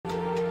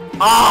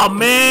Oh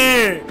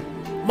man,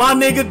 my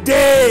nigga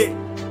dead.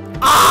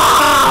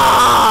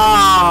 Ah!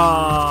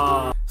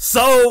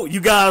 So you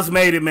guys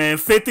made it, man.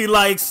 50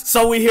 likes.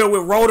 So we here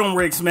with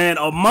RODAMRIX, man.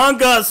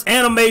 Among Us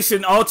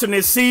animation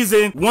alternate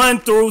season 1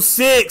 through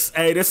 6.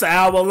 Hey, this an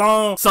hour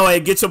long. So hey,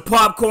 get your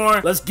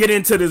popcorn. Let's get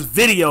into this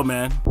video,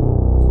 man.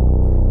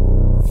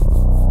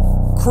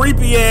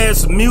 Creepy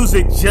ass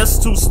music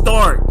just to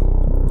start.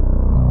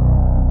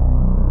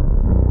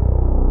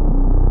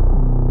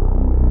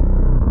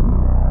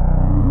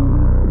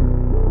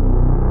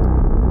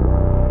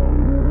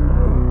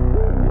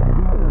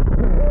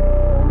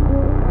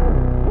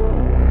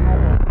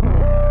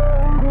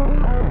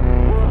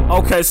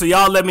 Okay, so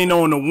y'all let me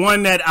know on the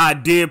one that I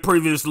did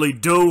previously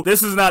do.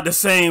 This is not the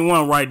same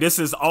one, right? This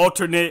is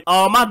alternate.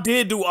 I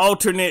did do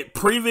alternate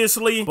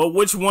previously, but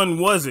which one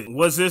was it?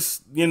 Was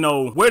this, you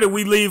know, where did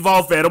we leave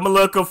off at? I'm a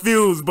little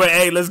confused, but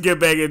hey, let's get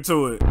back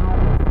into it.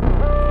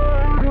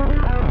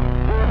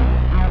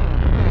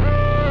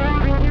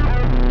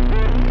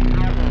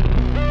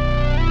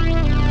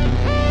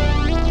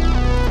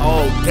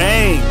 Oh,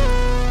 dang.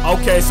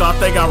 Okay, so I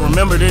think I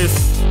remember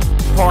this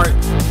part.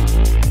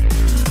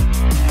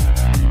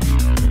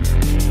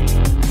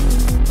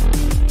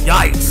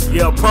 Yikes.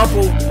 Yeah,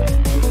 Purple.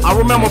 I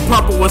remember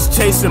Purple was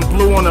chasing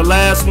Blue on the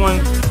last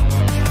one.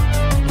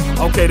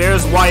 Okay,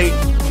 there's White.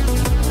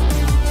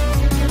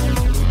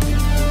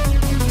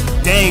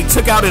 Dang,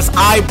 took out his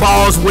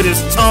eyeballs with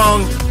his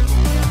tongue.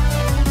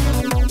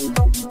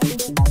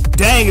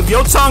 Dang, if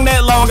your tongue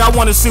that long, I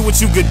want to see what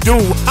you could do.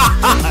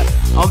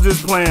 I'm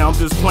just playing, I'm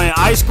just playing.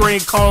 Ice cream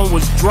cone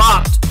was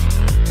dropped.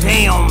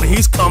 Damn,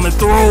 he's coming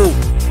through.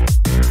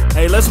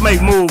 Hey, let's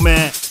make move,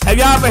 man. Have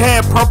y'all ever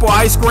had purple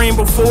ice cream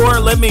before?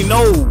 Let me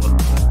know.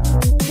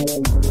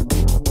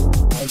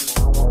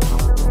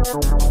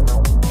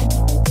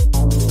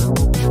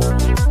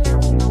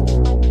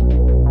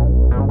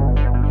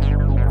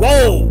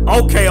 Whoa,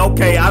 okay,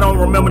 I don't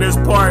remember this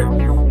part.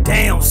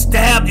 Damn,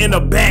 stabbed in the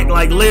back,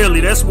 like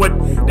literally. That's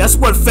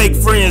what fake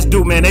friends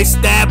do, man. They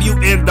stab you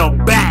in the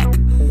back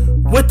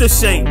with the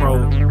shank,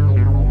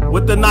 bro.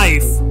 With the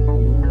knife.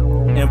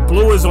 And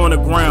Blue is on the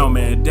ground,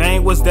 man.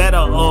 Dang, was that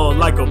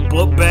like a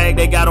book bag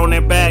they got on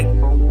their back?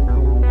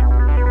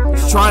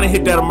 He's trying to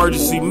hit that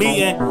emergency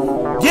meeting.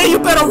 Yeah, you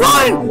better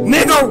run,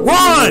 nigga,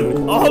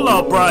 run! Oh, hold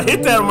up, bro.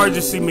 Hit that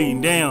emergency meeting.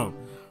 Damn.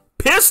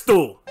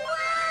 Pistol.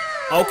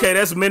 Okay,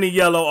 that's Mini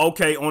Yellow.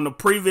 Okay, on the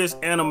previous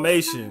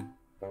animation.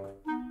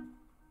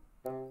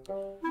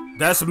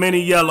 That's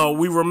Mini Yellow.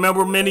 We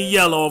remember Mini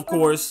Yellow, of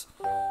course.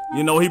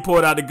 You know, he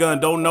pulled out the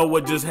gun. Don't know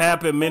what just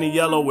happened. Mini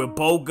Yellow with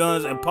both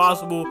guns.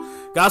 Impossible.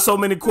 Got so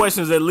many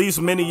questions. At least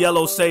Mini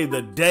Yellow saved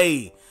the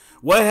day.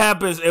 What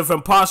happens if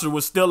Imposter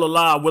was still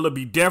alive? Will it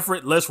be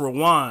different? Let's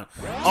rewind.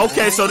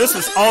 Okay, so this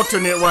is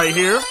alternate right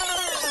here.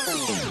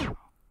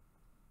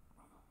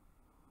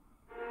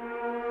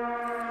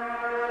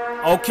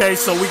 Okay,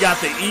 so we got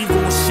the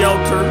evil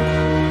shelter.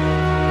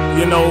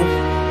 You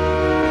know.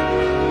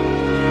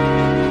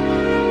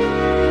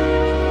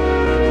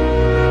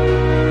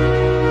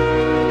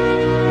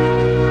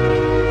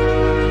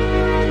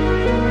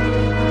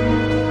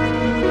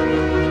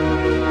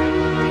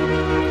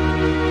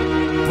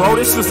 Bro,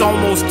 this is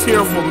almost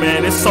tearful,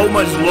 man. There's so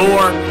much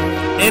lore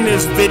in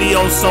this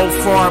video so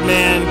far,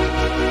 man.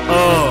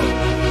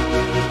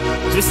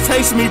 Just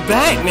takes me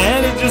back,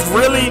 man. It just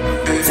really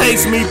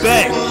takes me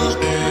back.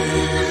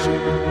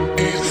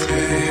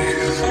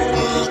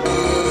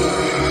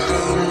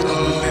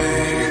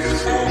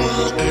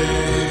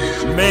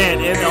 Man,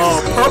 and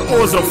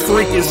Purple is a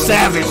freaking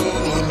savage.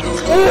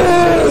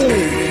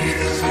 Ooh.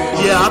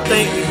 Yeah, I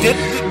think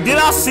did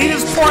I see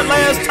this part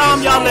last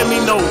time? Y'all let me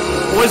know.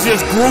 Or it's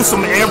just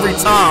gruesome every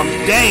time.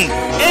 Dang.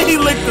 And he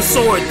licked the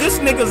sword. This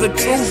nigga's a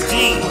true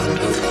G.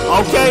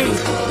 Okay?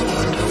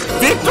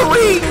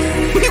 Victory?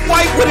 He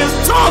wiped with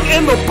his tongue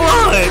in the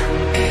blood.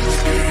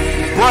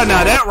 Bro,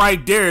 now that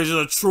right there is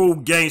a true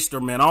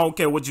gangster, man. I don't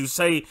care what you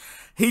say.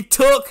 He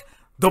took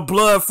the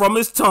blood from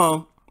his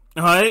tongue,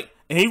 alright?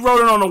 And he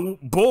wrote it on the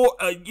board,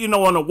 you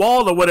know, on the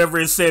wall or whatever.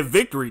 It said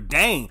victory.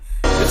 Dang.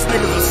 This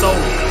nigga's a soul.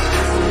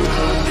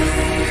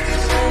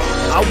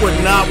 I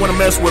would not want to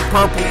mess with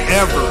Purple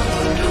ever.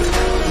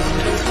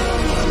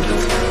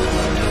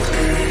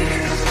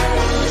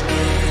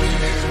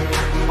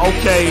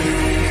 Okay,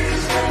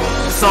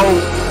 so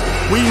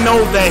we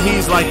know that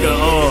he's like a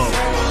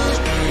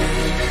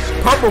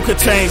Purple could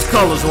change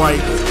colors, right?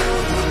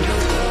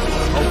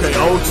 Okay,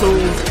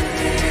 O2.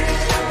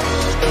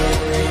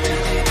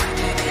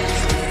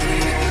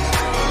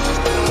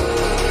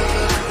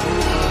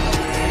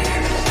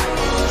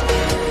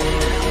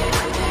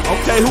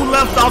 Okay, who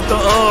left off the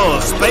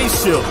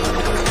spaceship?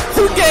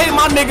 Who gave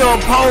my nigga a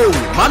pole?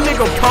 My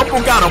nigga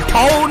Purple got a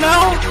pole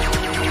now?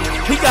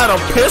 He got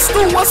a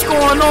pistol? What's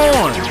going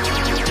on?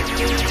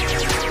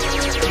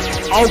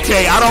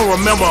 Okay, I don't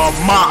remember a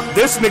mop.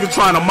 This nigga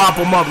trying to mop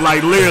him up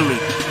like literally.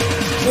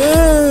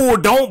 Ooh,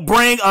 don't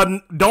bring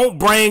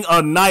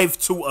a knife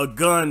to a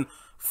gun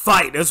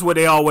fight. That's what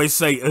they always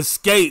say.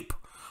 Escape.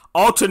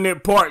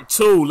 Alternate part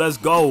 2. Let's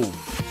go.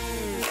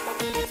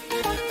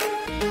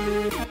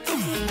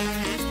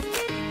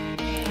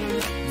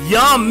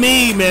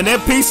 Yummy, man.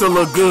 That pizza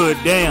look good.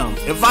 Damn.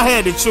 If I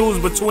had to choose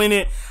between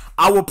it,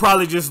 I would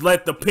probably just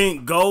let the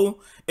pink go.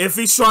 If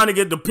he's trying to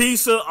get the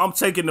pizza, I'm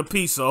taking the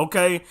pizza,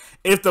 okay?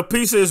 If the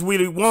pizza is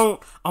what he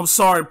want, I'm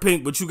sorry,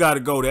 pink, but you got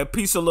to go. That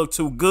pizza look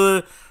too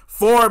good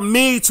for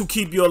me to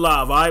keep you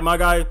alive, all right, my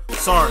guy?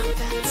 Sorry.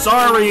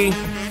 Sorry.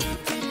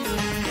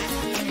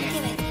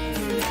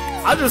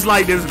 I just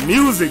like this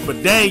music,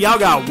 but dang, y'all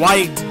got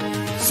white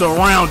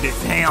surrounded.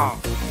 Damn.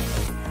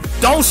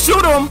 Don't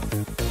shoot him.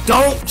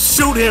 Don't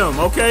shoot him,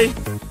 okay?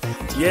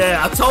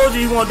 Yeah, I told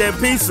you want that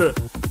pizza.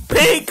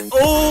 Pink.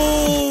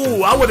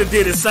 Ooh, I would have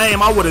did the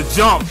same. I would have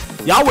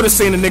jumped. Y'all would have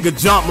seen a nigga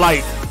jump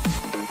like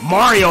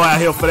Mario out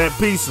here for that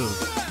pizza.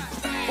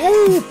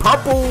 Ooh,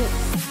 purple.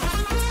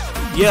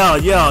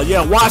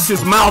 Yeah. Wash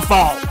his mouth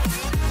off.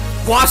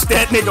 Wash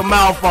that nigga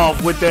mouth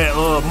off with that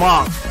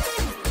mop.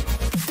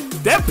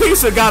 That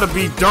pizza gotta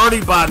be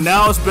dirty by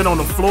now. It's been on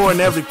the floor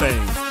and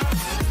everything.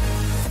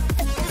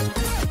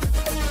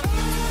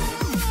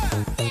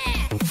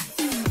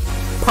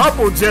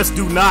 Purple just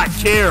do not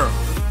care.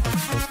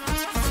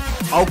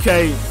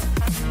 Okay.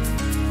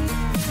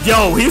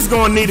 Yo, he's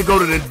gonna need to go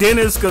to the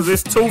dentist because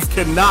his tooth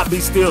cannot be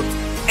still.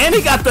 And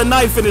he got the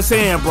knife in his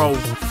hand, bro.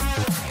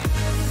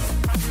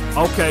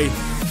 Okay.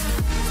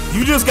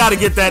 You just gotta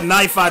get that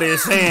knife out of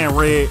his hand,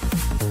 Red.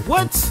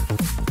 What?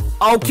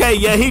 Okay,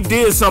 yeah, he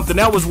did something.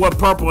 That was what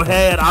Purple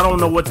had. I don't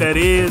know what that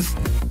is.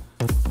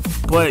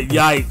 But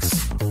yikes.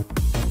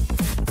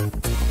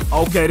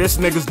 Okay, this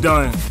nigga's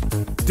done.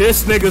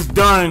 This nigga's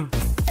done.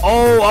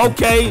 Oh,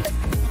 okay.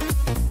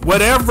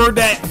 Whatever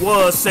that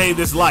was saved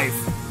his life.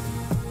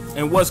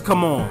 And what's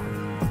come on?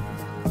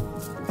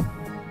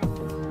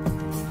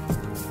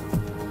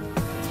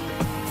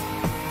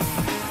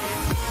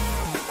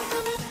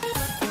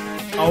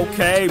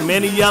 Okay,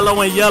 mini yellow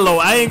and yellow.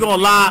 I ain't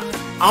gonna lie.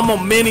 I'm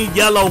a mini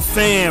yellow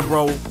fan,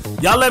 bro.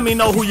 Y'all let me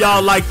know who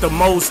y'all like the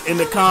most in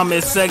the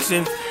comment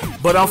section.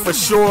 But I'm for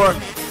sure,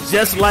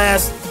 just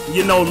last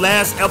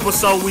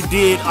episode we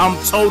did,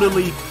 I'm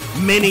totally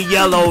mini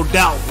yellowed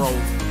out, bro.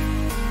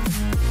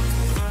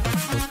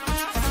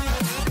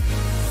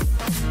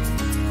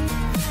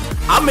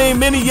 I mean,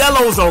 Mini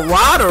Yellow's a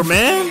rider,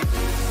 man.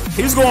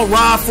 He's gonna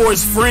ride for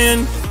his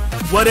friend,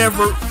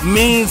 whatever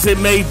means it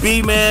may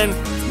be, man.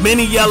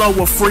 Mini Yellow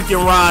will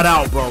freaking ride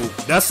out, bro.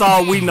 That's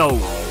all we know.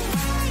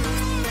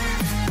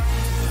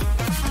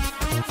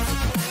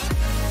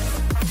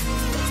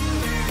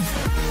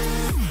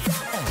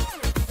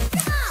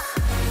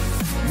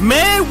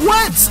 Man,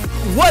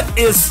 what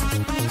is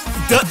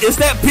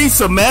that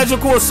pizza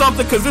magical or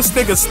something? Because this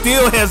nigga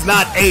still has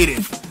not ate it.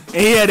 And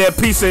he had that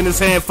pizza in his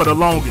hand for the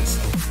longest.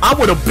 I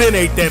would have been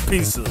ate that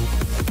pizza.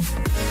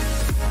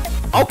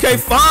 Okay,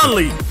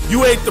 finally,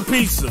 you ate the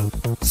pizza.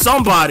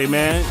 Somebody,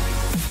 man.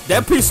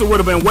 That pizza would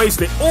have been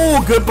wasted.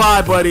 Oh,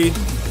 goodbye, buddy.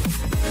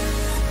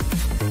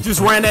 Just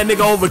ran that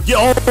nigga over.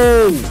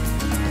 Oh,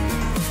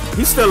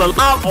 he's still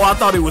alive. Oh, I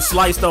thought he was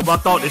sliced up. I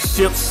thought the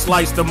ship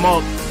sliced him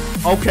up.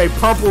 Okay,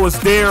 Purple is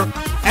there.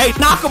 Hey,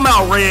 knock him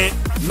out, Red.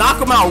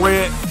 Knock him out,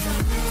 Red.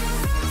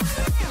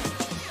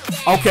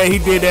 Okay, he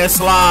did that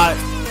slide.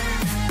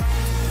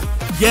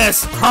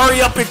 Yes,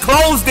 hurry up and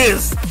close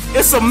this.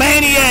 It's a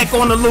maniac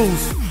on the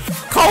loose.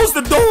 Close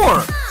the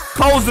door.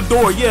 Close the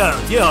door. Yeah.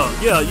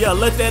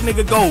 Let that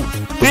nigga go.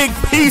 Big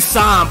peace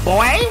sign,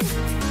 boy.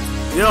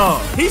 Yeah,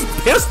 he's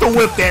pistol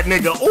whipped that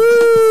nigga.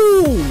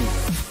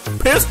 Ooh.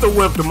 Pistol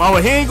whipped him. Oh,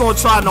 he ain't gonna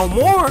try no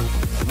more.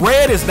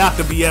 Red is not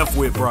to be F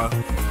with, bro.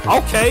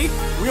 Okay,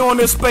 we on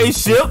this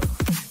spaceship.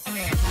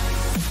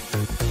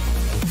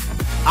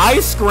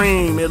 Ice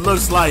cream, it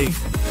looks like.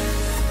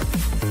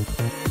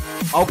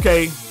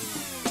 Okay.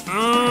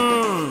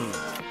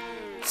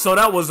 So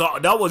that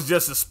was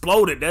just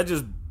exploded. That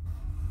just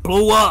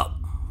blew up.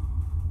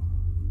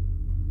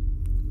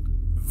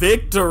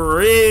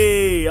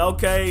 Victory.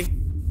 Okay.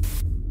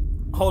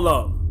 Hold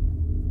up.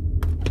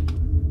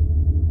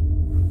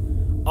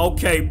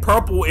 Okay,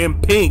 Purple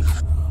and Pink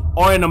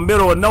are in the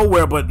middle of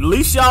nowhere, but at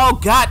least y'all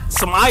got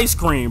some ice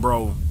cream,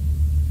 bro.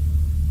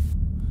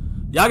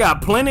 Y'all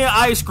got plenty of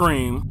ice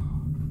cream.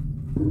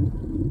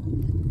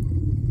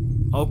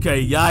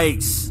 Okay,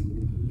 yikes.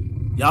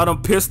 Y'all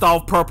done pissed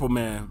off Purple,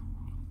 man.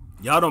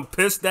 Y'all done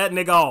pissed that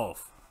nigga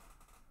off.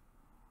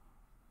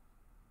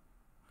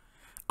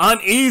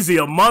 Uneasy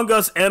Among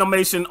Us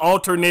Animation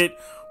Alternate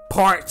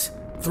Part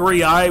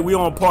 3. Alright, we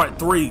on Part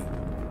 3.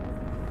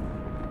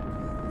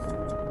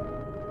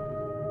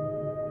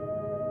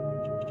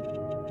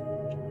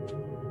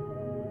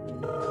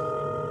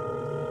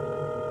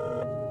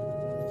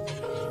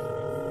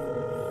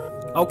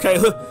 Okay,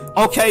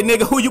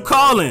 nigga, who you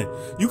calling?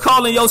 You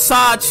calling your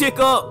side chick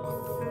up?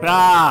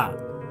 Ah.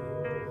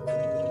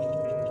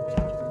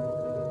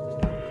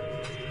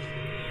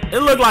 It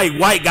look like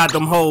White got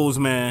them hoes,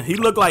 man. He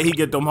look like he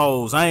get them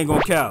hoes. I ain't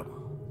gonna cap.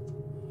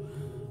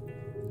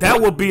 That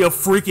would be a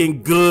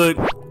freaking good.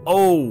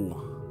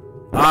 Oh.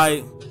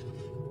 Alright.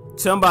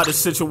 Tell me about the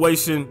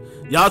situation.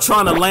 Y'all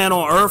trying to land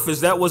on Earth?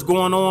 Is that what's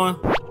going on?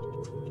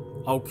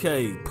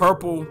 Okay.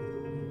 Purple.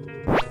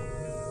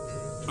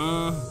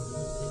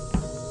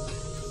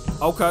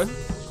 Okay.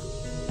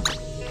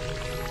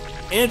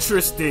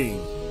 Interesting.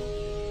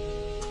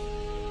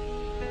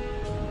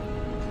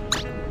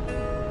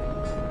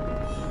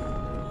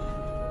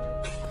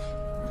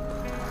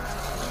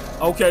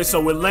 Okay,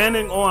 so we're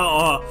landing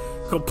on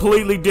a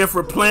completely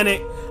different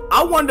planet.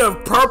 I wonder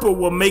if Purple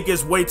will make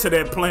his way to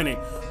that planet.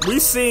 We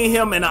seen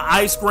him in an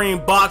ice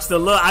cream box, the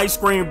little ice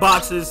cream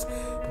boxes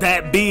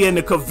that be in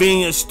the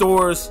convenience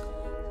stores.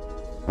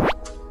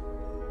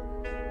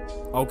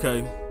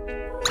 Okay.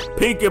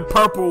 Pink and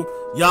Purple,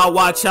 y'all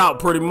watch out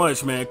pretty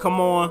much, man. Come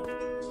on.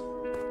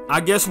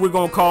 I guess we're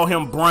gonna call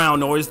him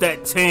Brown, or is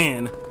that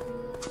Tan?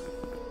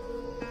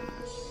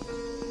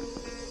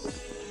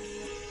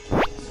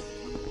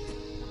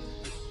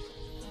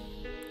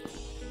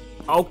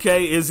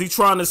 Okay, is he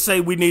trying to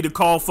say we need to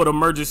call for the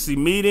emergency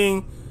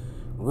meeting?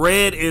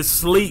 Red is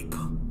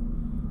sleeping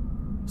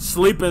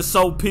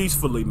so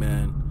peacefully,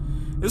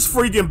 man. This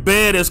freaking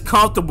bed is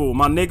comfortable,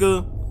 my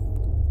nigga.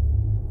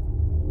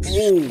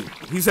 Ooh,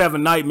 he's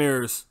having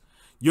nightmares.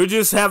 You're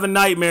just having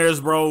nightmares,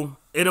 bro.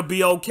 It'll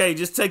be okay.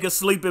 Just take a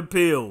sleeping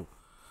pill.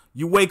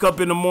 You wake up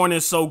in the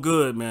morning so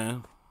good,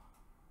 man.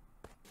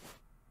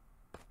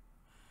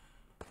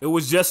 It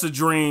was just a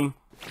dream.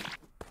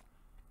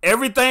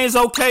 Everything's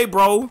okay,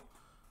 bro.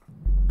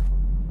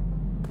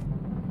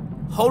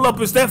 Hold up,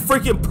 is that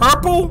freaking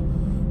Purple?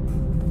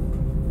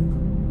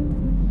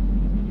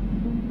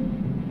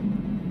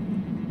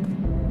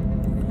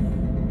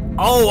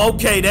 Oh,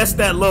 okay, that's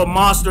that little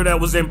monster that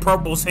was in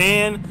Purple's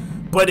hand,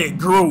 but it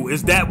grew.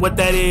 Is that what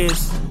that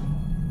is?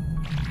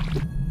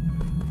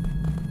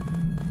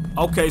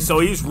 Okay, so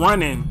he's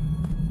running.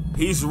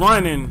 He's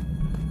running.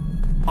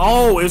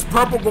 Oh, is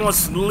Purple gonna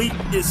sneak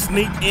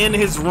in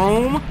his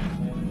room?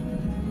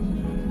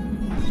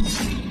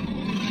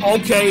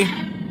 Okay.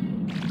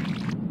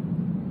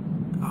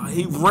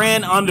 He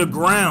ran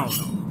underground.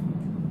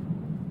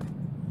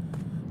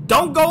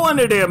 Don't go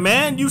under there,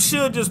 man. You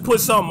should just put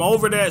something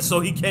over that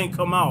so he can't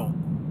come out.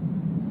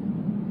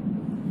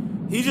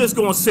 He's just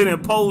gonna sit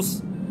and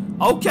post.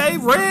 Okay,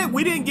 Red,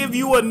 we didn't give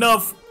you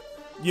enough,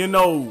 you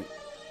know,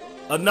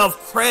 enough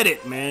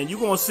credit, man. You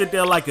gonna sit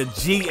there like a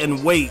G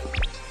and wait.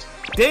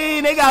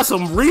 Dang, they got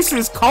some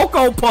Reese's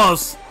Cocoa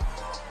Puffs.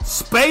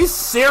 Space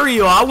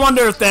cereal. I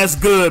wonder if that's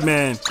good,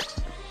 man.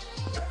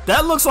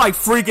 That looks like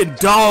freaking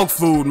dog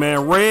food,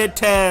 man. Red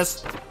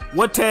Task.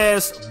 What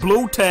task?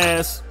 Blue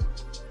Task.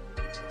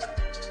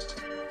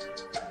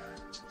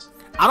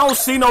 I don't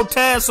see no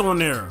tasks on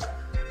there.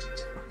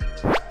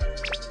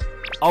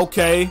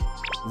 Okay.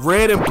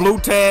 Red and blue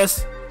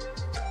tasks.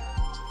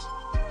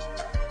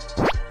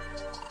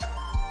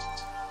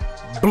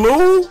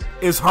 Blue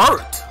is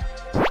hurt.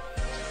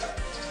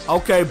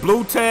 Okay,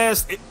 blue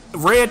task.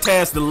 Red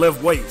task to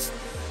lift weights.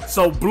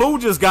 So Blue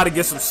just got to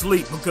get some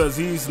sleep because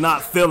he's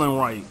not feeling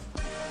right.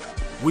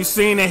 We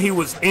seen that he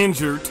was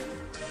injured.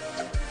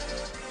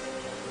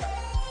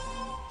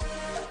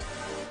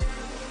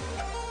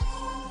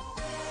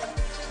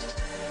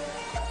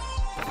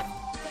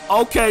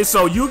 Okay,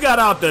 so you got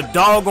out the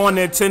doggone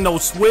Nintendo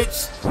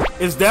Switch.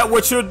 Is that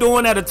what you're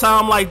doing at a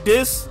time like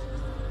this?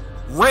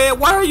 Red,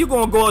 why are you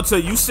going to go into,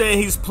 you saying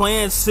he's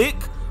playing sick?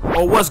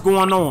 Or what's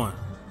going on?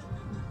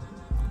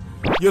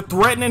 You're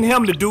threatening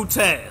him to do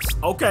tasks.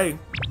 Okay.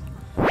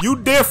 You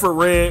different,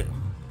 Red.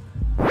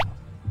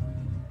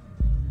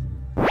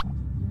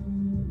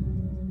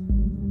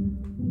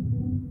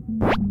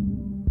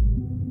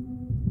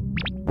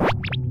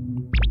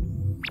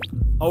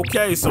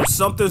 Okay, so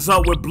something's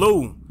up with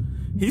Blue.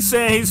 He's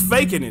saying he's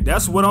faking it.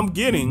 That's what I'm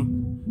getting.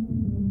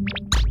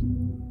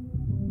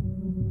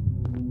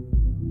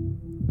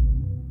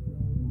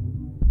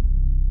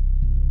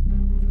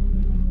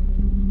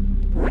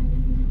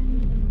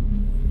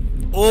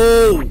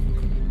 Oh.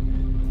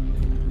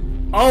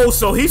 Oh,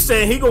 so he's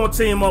saying he gonna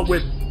team up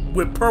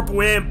with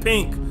Purple and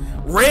Pink.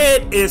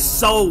 Red is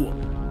so...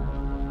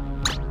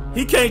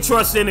 He can't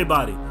trust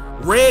anybody.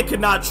 Red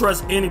cannot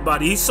trust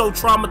anybody. He's so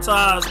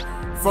traumatized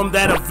from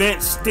that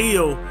event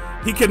still.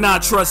 He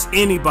cannot trust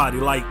anybody.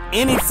 Like,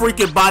 any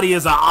freaking body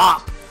is a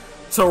op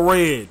to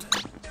Red.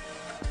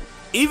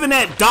 Even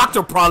that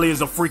doctor probably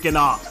is a freaking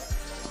op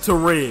to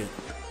Red.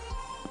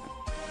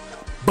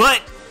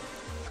 But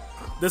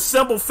the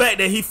simple fact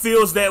that he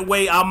feels that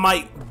way, I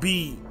might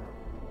be...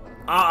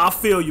 I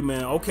feel you,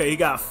 man. Okay, he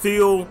got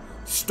fuel,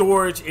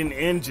 storage, and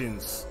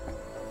engines.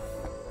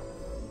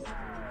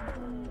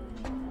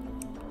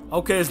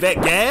 Okay, is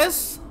that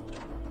gas?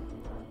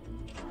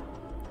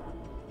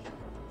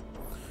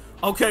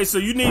 Okay, so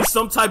you need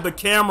some type of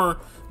camera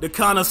to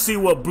kind of see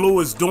what Blue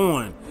is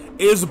doing.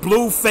 Is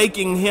Blue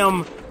faking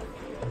him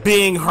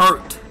being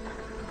hurt?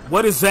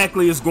 What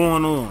exactly is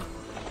going on?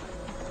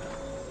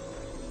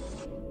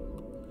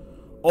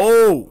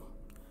 Oh,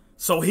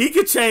 so he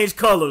can change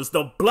colors.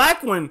 The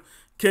black one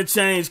can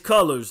change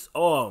colors.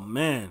 Oh,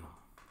 man.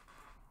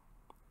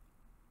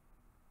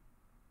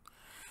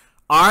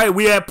 All right,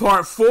 we at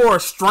part 4,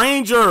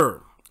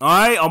 Stranger.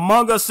 All right,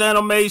 Among Us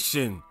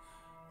animation.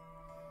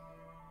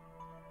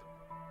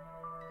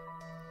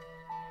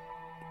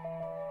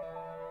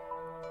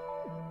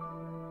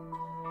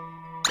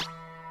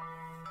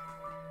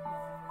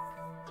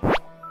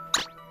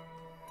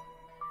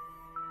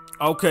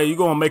 Okay, you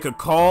gonna make a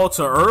call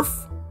to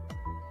Earth?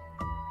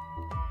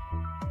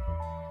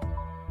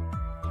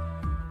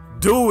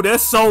 Dude,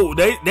 that's so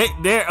their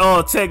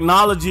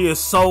technology is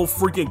so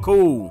freaking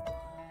cool.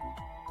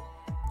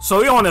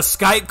 So you're on a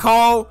Skype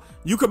call.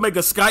 You could make a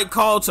Skype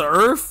call to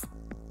Earth,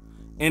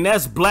 and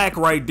that's black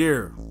right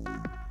there.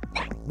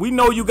 We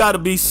know you gotta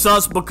be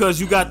sus because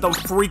you got them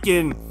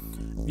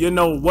freaking, you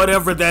know,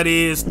 whatever that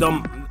is.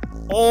 Them.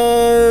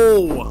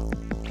 Oh,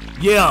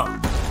 yeah.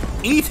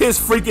 Eat his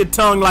freaking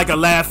tongue like a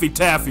Laffy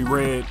Taffy,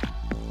 Red.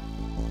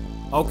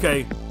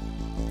 Okay.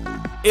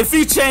 If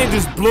he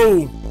changes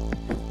blue.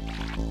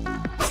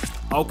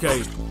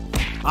 Okay.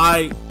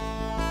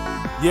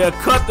 Yeah,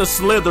 cut the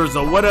slithers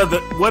or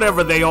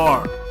whatever they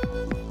are.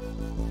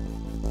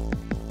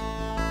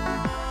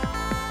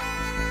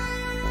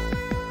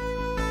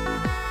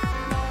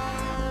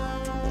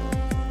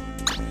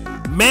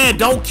 Man,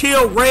 don't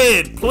kill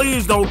Red.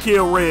 Please don't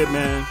kill Red,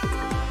 man.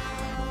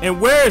 And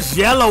where's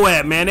Yellow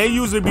at, man? They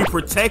usually be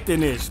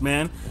protecting this,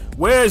 man.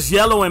 Where's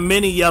Yellow and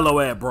Mini Yellow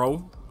at,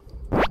 bro?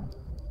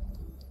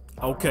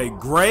 Okay,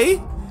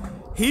 Gray?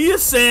 He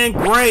is saying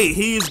Gray.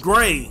 He's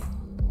Gray.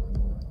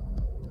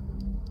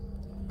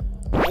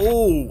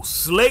 Ooh,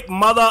 slick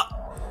mother.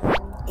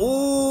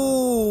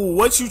 Ooh,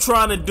 what you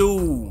trying to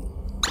do?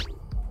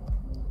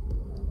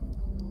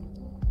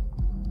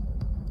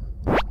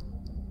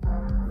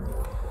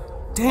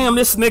 Damn,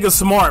 this nigga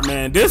smart,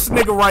 man. This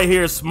nigga right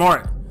here is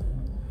smart.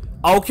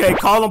 Okay,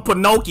 call him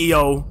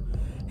Pinocchio.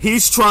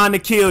 He's trying to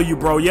kill you,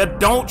 bro. Yeah,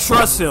 don't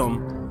trust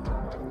him.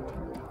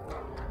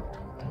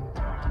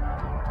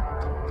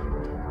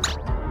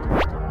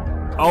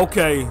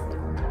 Okay.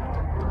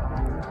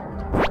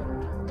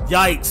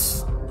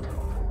 Yikes.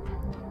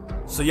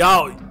 So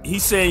y'all,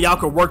 he's saying y'all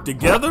could work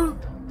together?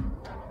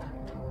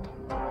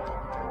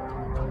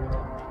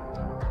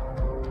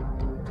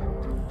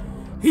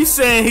 He's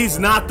saying he's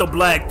not the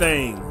black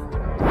thing.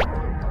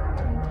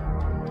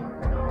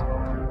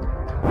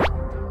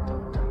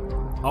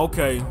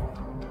 Okay.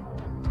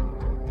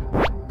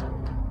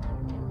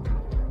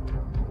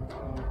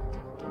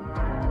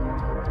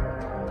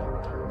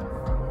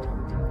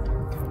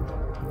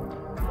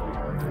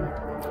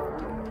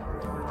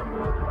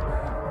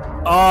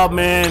 Oh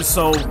man,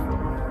 so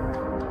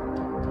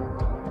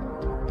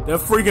they're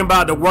freaking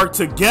about to work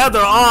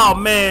together. Oh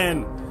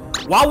man,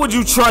 why would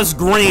you trust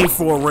Green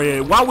for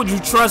Red? Why would you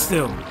trust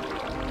him?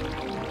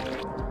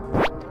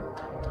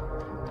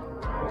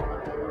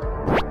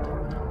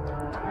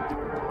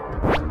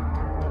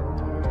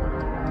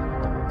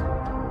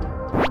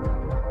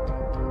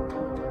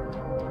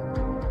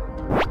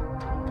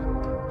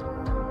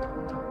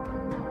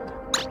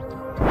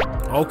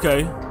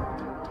 Okay.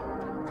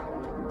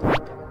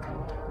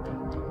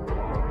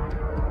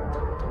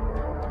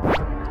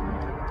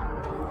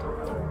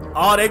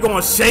 Oh, they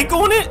gonna shake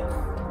on it?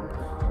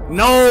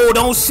 No,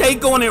 don't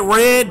shake on it,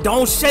 Red.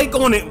 Don't shake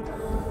on it.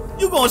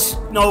 You gonna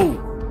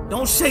no,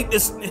 don't shake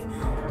this.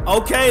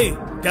 Okay,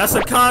 that's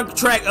a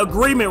contract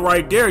agreement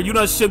right there. You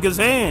done shook his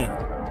hand.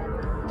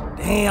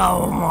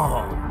 Damn.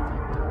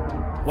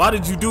 Why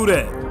did you do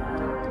that?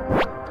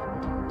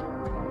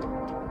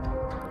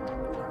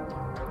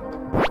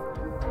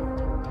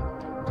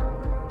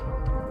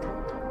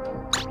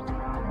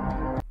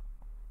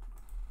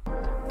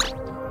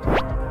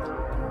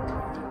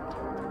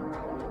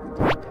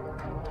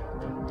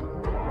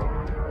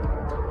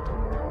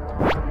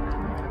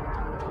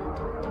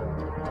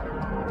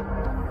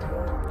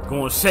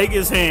 Gonna shake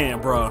his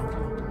hand, bro.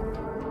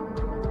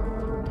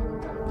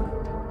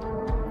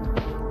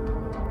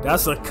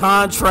 That's a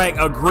contract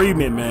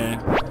agreement, man.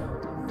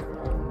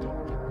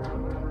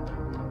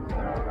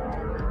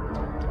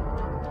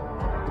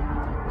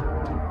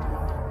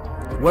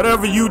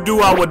 Whatever you do,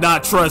 I would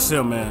not trust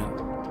him, man.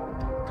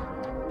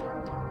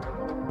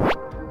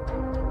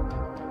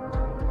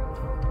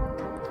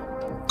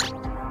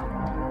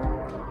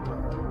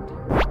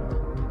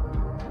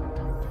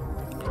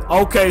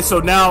 Okay, so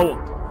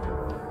now,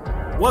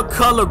 what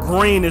color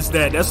green is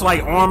that? That's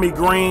like army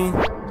green.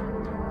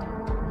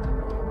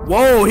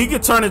 Whoa, he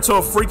could turn into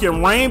a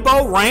freaking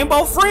rainbow.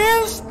 Rainbow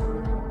friends?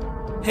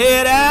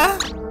 Head eye?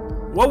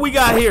 What we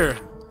got here?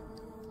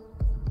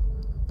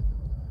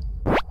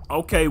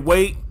 Okay,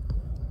 wait.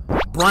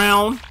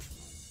 Brown.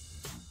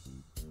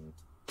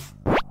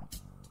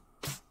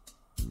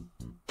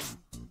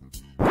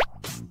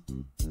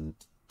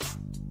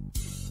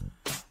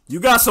 You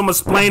got some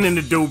explaining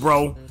to do,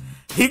 bro.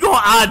 He gonna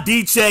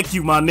ID check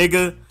you, my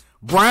nigga.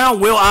 Brown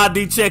will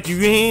ID check you.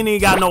 You ain't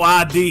even got no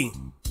ID.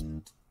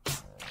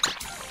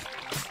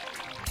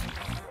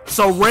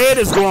 So Red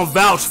is going to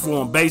vouch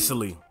for him,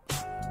 basically.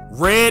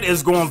 Red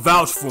is going to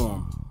vouch for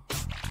him.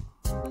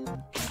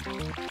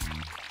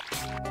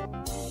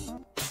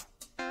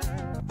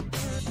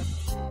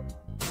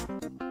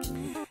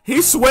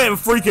 He's sweating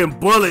freaking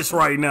bullets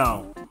right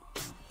now.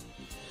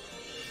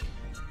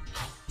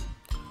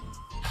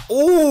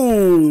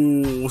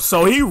 Ooh,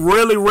 so he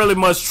really, really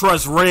must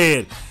trust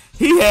Red.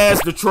 He has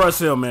to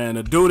trust him, man,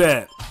 to do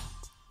that.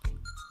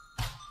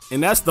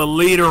 And that's the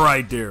leader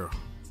right there.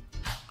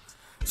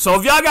 So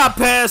if y'all got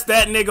past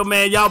that nigga,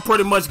 man, y'all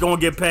pretty much gonna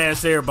get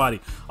past everybody.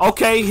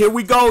 Okay, here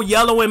we go.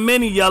 Yellow and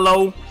mini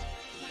yellow.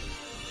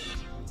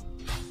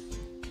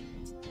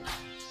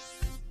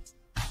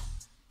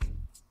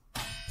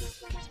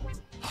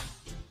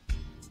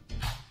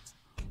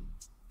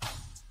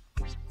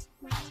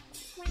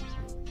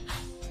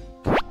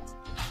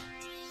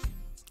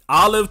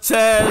 Olive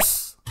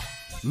task.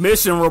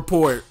 Mission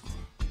report.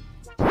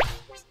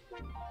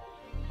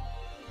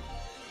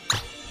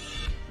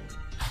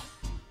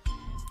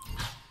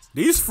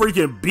 These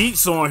freaking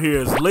beats on here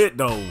is lit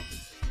though.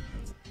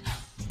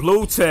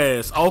 Blue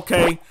task.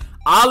 Okay.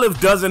 Olive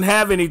doesn't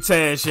have any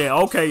tasks yet.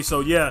 Okay, so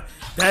yeah,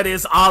 that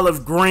is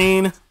olive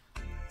green.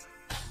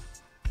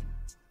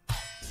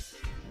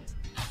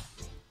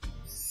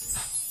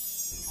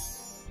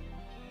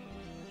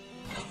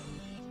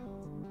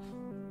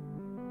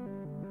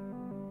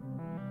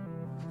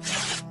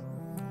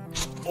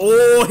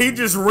 Oh, he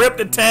just ripped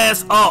the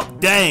task up.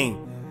 Dang.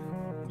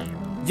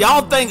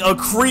 Y'all think a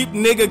creep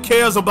nigga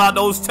cares about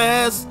those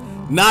tasks?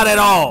 Not at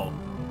all.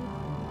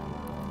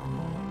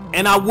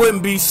 And I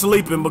wouldn't be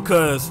sleeping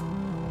because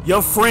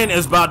your friend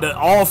is about to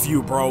off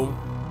you, bro.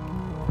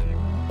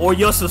 Or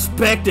your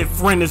suspected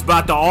friend is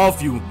about to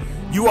off you.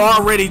 You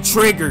already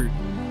triggered.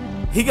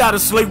 He got to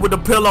sleep with the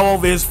pillow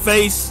over his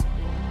face.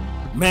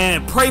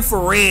 Man, pray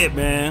for Red,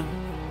 man.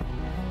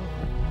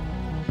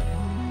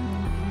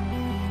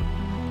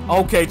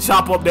 Okay,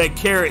 chop up that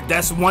carrot.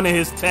 That's one of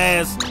his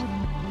tasks.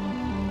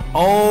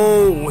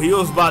 Oh, he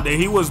was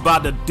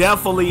about to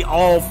definitely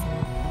off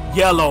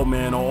yellow,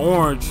 man, or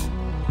orange.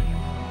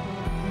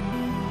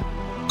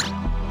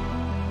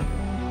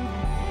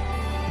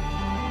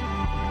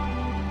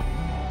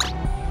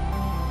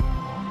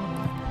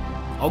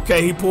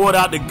 Okay, he pulled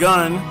out the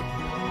gun.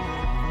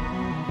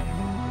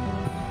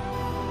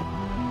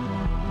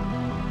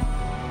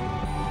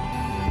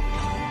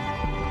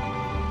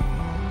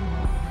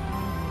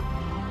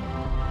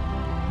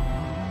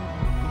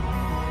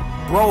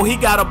 Bro, he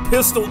got a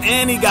pistol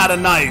and he got a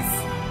knife.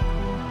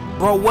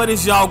 Bro, what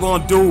is y'all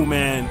gonna do,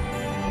 man?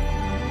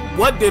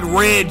 What did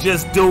Red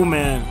just do,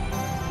 man?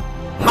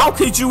 How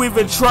could you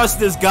even trust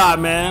this guy,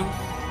 man?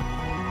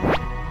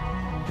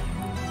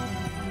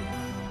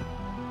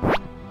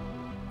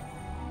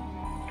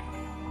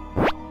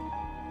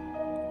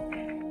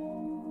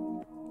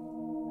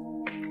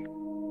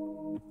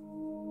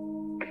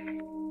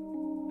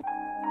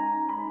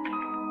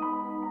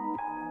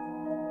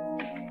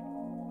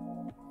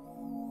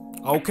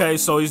 Okay,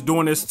 so he's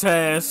doing his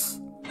task.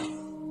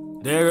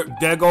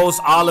 There goes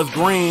olive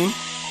green.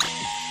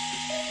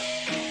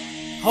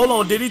 Hold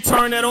on, did he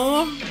turn that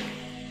on?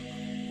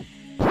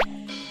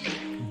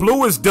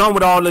 Blue is done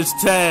with all his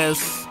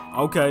tasks.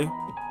 Okay.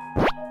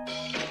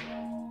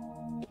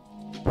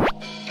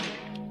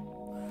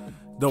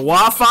 The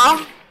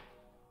Wi-Fi?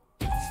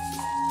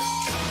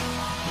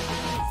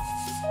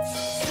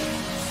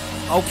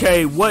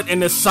 Okay, what in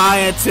the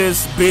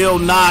scientist Bill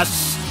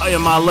Nash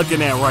am I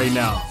looking at right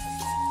now?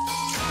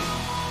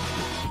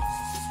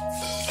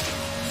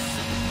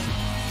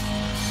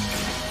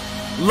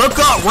 Look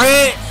up,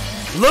 Red!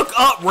 Look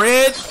up,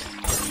 Red!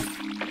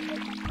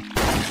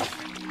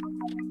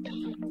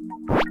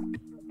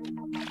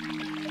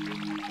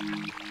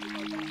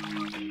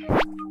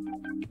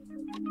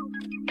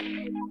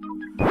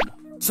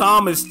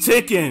 Time is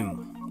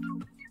ticking.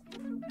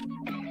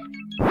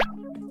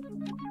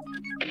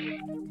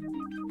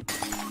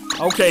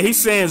 Okay,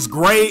 he's saying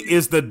gray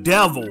is the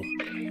devil.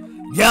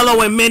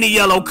 Yellow and mini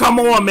yellow. Come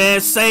on, man.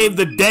 Save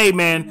the day,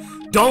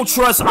 man. Don't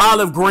trust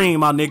olive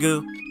green, my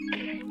nigga.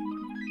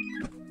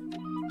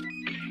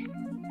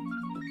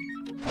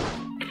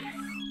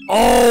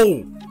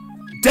 Oh,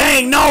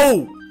 dang,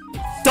 no.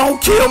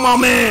 Don't kill my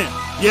man.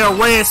 Yeah,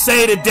 Red,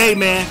 save the day,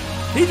 man.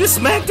 He just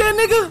smacked that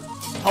nigga?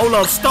 Hold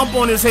up, stump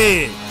on his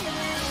head.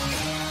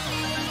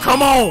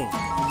 Come on.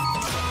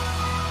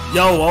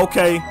 Yo,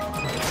 okay.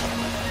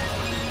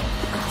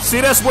 See,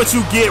 that's what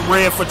you get,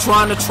 Red, for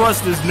trying to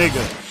trust this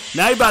nigga.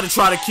 Now he about to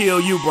try to kill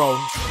you, bro.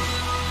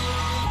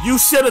 You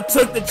should have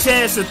took the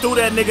chance and threw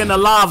that nigga in the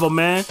lava,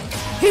 man.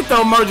 Hit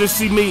the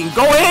emergency meeting.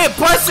 Go ahead,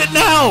 press it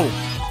now.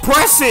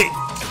 Press it.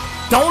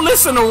 Don't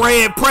listen to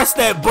Red. Press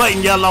that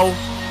button, yellow.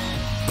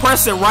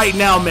 Press it right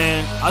now,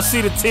 man. I see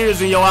the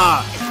tears in your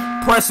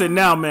eye. Press it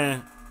now,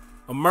 man.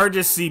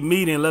 Emergency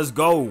meeting. Let's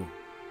go.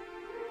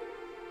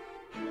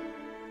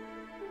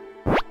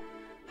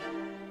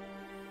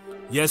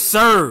 Yes,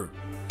 sir.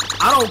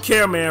 I don't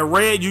care, man.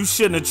 Red, you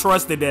shouldn't have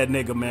trusted that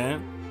nigga,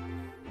 man.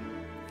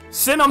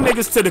 Send them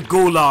niggas to the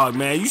gulag,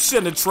 man. You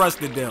shouldn't have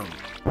trusted them.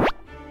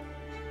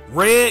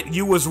 Red,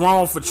 you was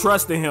wrong for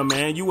trusting him,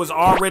 man. You was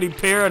already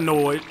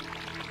paranoid.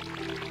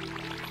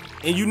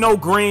 And you know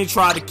Green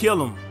tried to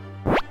kill him.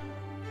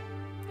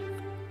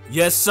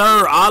 Yes,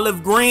 sir.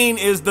 Olive Green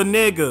is the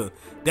nigga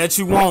that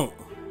you want.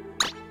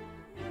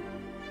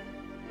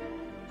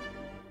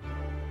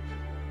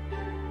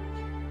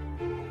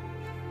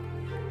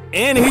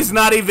 And he's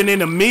not even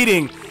in a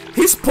meeting.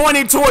 He's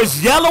pointing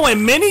towards yellow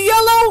and mini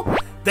yellow?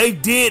 They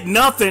did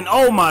nothing.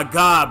 Oh my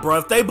God, bro.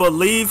 If they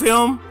believe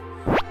him,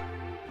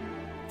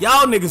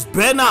 Y'all niggas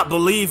better not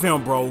believe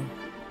him, bro.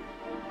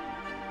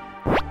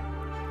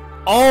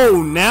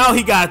 Oh, now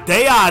he got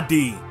their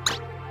ID.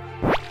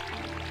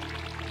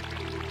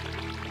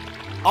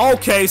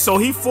 Okay, so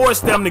he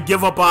forced them to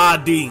give up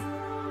an ID.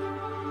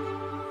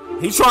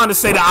 He trying to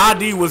say the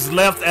ID was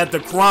left at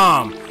the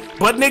crime.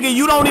 But nigga,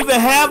 you don't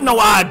even have no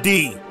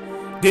ID.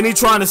 Then he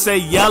trying to say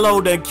yellow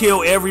done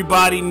kill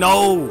everybody.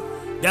 No,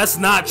 that's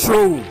not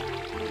true.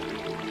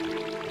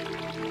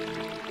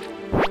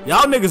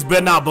 Y'all niggas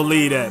better not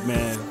believe that,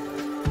 man.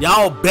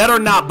 Y'all better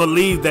not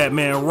believe that,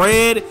 man.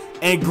 Red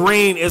and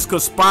green is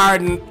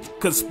conspiring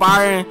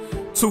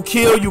to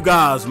kill you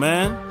guys,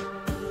 man.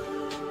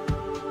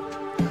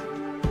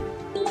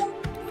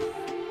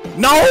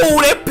 No,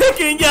 they're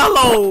picking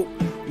yellow.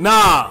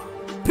 Nah,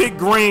 pick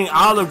green,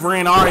 olive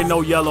green. I already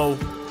know yellow.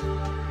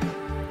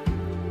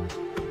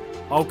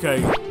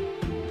 Okay.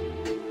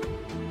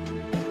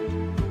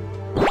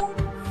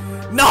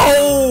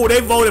 No, they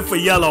voted for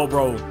yellow,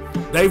 bro.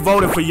 They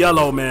voted for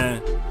yellow,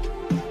 man.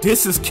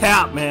 This is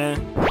cap, man.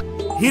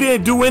 He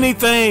didn't do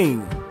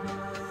anything.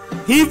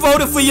 He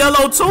voted for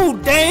yellow too.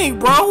 Dang,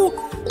 bro.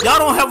 Y'all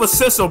don't have a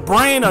sense of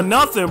brain or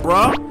nothing,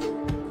 bro.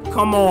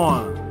 Come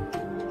on.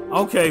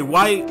 Okay,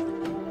 white.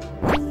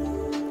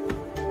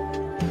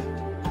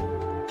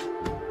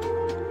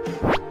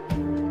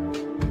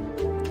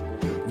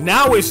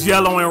 Now it's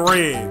yellow and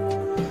red.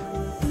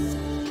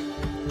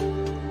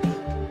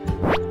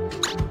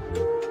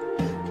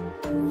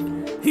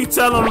 He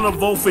telling them to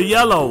vote for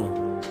yellow.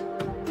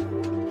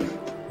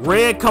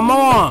 Red, come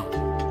on.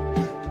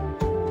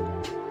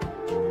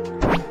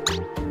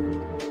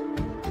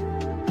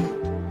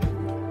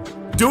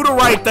 Do the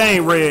right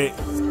thing, Red.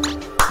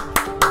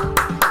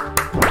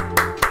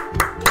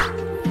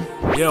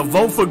 Yeah,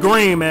 vote for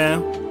green,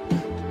 man.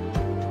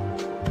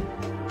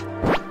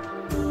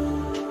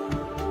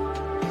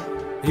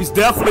 He's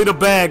definitely the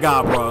bad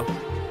guy, bro.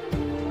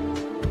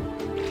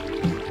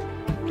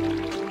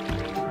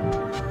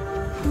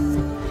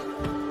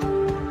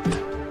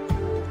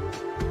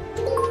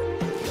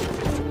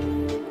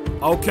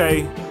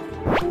 Okay.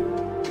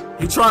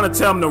 He trying to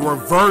tell him to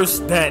reverse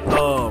that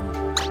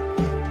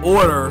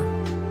order.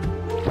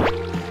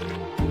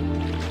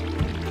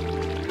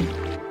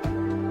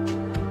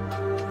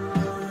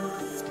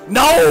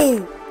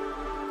 No!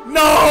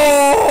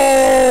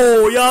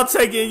 No! Y'all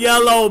taking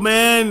yellow,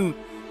 man.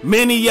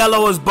 Mini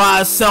yellow is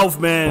by itself,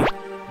 man.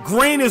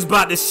 Green is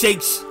about to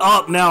shake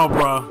up now,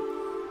 bro.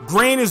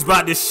 Green is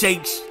about to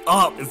shake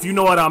up, if you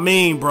know what I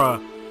mean,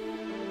 bro.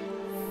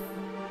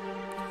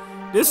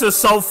 This is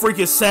so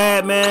freaking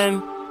sad,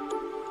 man.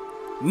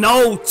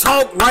 No,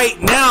 talk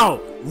right now.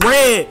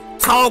 Red,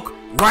 talk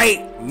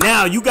right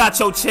now. You got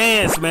your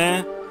chance,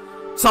 man.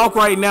 Talk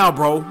right now,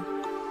 bro.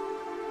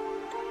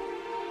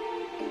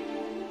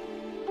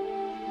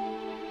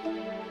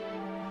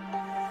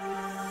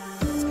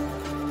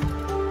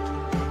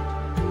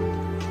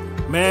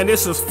 Man,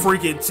 this is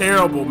freaking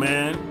terrible,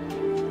 man.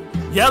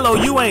 Yellow,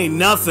 you ain't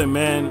nothing,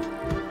 man.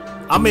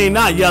 I mean,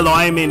 not yellow,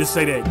 I ain't mean to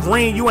say that.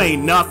 Green, you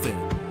ain't nothing.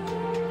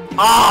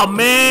 Oh,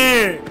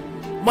 man.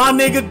 My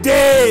nigga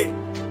dead.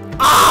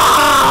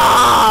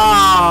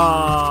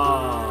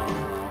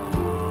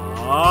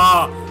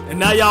 And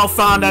now y'all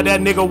found out that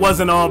nigga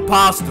wasn't an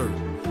imposter.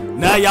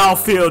 Now y'all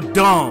feel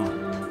dumb.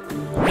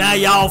 Now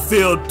y'all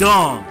feel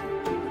dumb.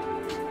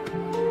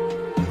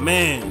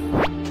 Man.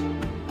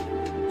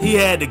 He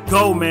had to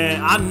go,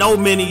 man. I know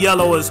Mini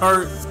Yellow is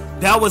hurt.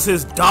 That was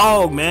his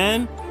dog,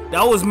 man.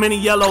 That was Mini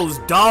Yellow's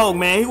dog,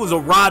 man. He was a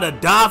ride or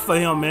die for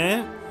him,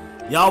 man.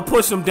 Y'all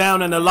push him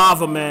down in the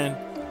lava, man.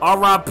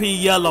 R.I.P.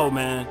 Yellow,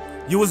 man.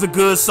 You was a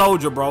good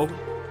soldier, bro.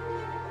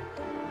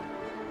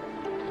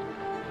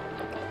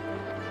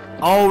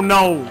 Oh,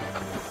 no.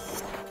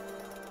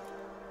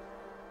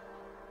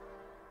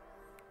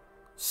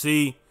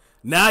 See,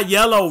 now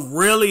Yellow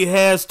really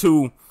has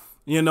to,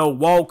 you know,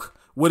 walk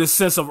with a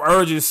sense of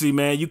urgency,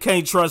 man. You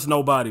can't trust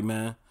nobody,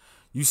 man.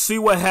 You see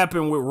what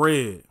happened with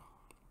Red.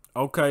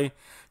 Okay.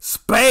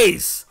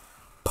 Space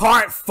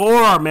Part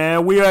 4,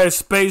 man. We are at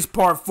Space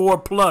Part 4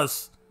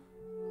 plus.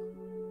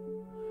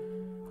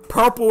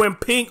 Purple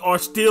and pink are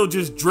still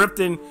just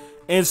drifting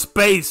in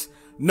space.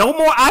 No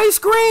more ice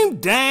cream?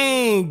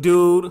 Dang,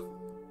 dude.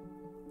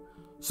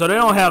 So they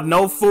don't have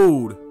no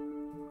food.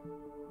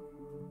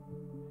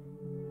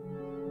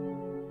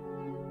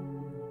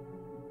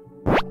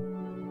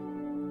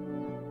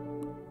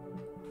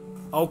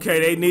 Okay,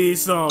 they need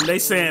some. They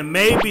saying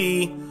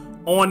maybe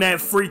on that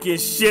freaking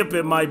ship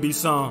it might be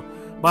some.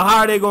 But how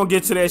are they gonna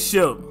get to that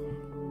ship?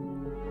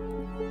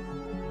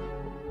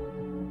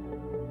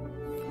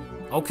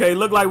 Okay,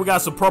 look like we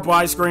got some purple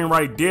ice cream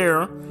right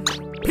there.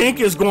 Pink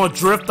is gonna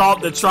drift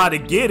off to try to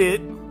get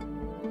it.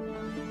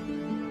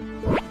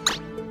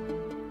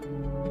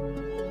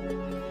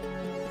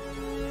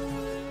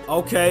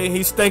 Okay,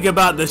 he's thinking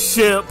about the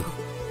ship.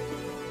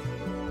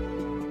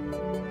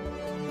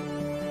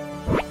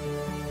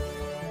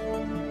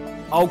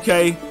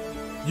 Okay,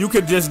 you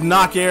could just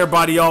knock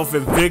everybody off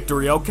in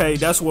victory. Okay,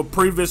 that's what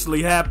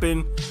previously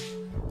happened.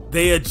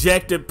 They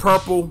ejected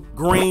purple,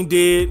 green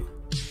did.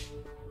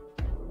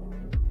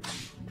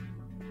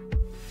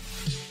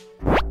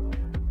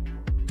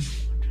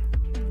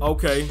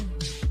 Okay.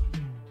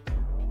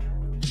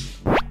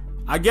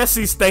 I guess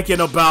he's thinking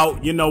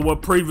about, you know,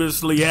 what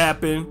previously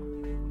happened.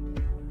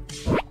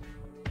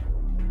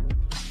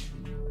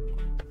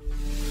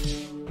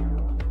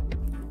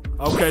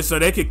 Okay, so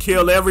they could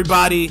kill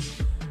everybody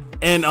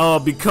and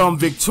become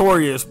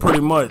victorious pretty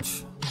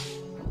much.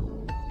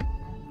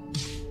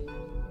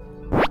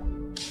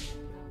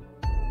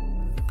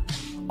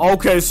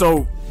 Okay,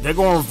 so they're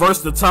gonna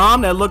reverse the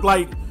time. That look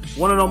like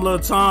one of them little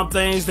time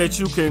things that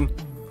you can,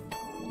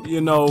 you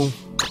know,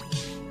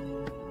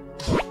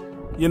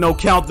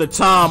 count the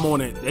time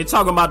on it. They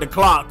talking about the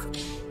clock.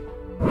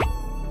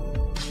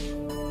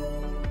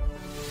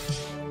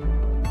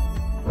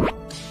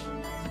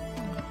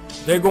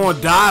 They're going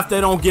to die if they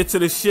don't get to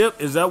the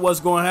ship. Is that what's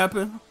going to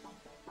happen?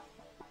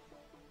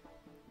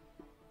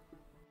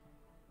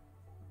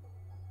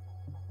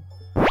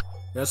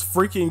 That's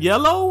freaking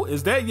yellow?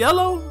 Is that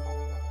yellow?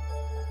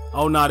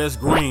 Oh, no, that's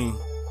green.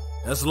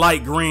 That's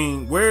light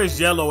green. Where is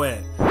yellow at?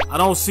 I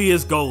don't see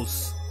his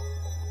ghost.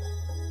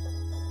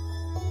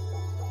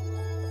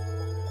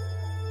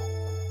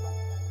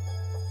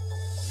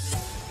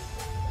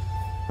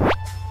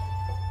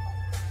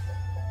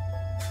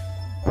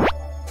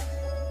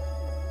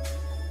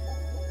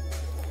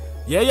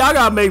 Yeah, y'all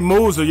gotta make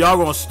moves or y'all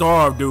gonna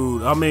starve,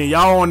 dude. I mean,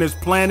 y'all on this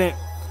planet.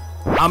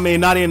 I mean,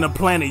 not in the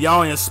planet.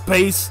 Y'all in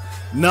space.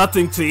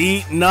 Nothing to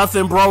eat.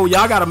 Nothing, bro.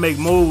 Y'all gotta make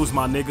moves,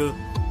 my nigga.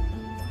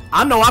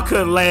 I know I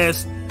couldn't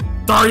last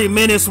 30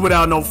 minutes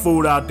without no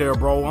food out there,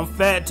 bro. I'm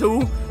fat,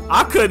 too.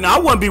 I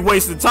wouldn't be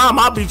wasting time.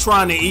 I'd be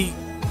trying to eat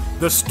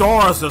the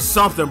stars or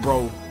something,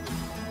 bro.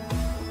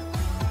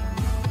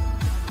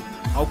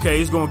 Okay,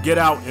 he's gonna get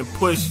out and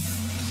push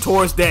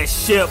towards that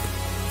ship.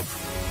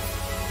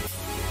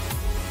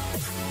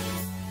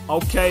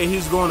 Okay,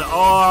 he's going to,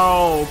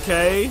 oh,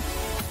 okay.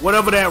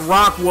 Whatever that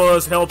rock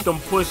was helped them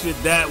push it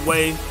that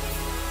way.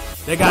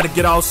 They got to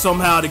get out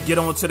somehow to get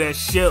onto that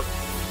ship.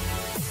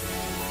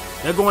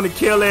 They're going to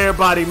kill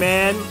everybody,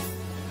 man.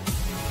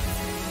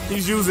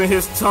 He's using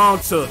his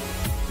tongue to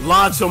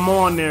launch them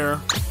on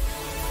there.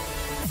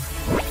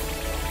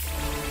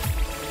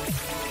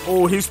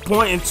 Oh, he's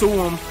pointing to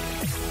him.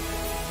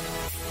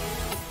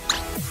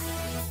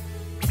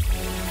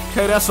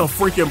 Okay, that's a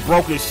freaking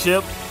broken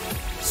ship.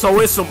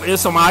 So it's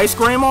some ice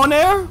cream on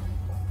there?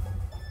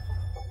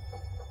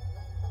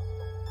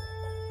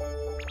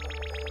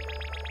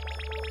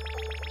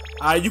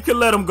 Alright, you can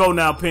let him go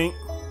now, Pink.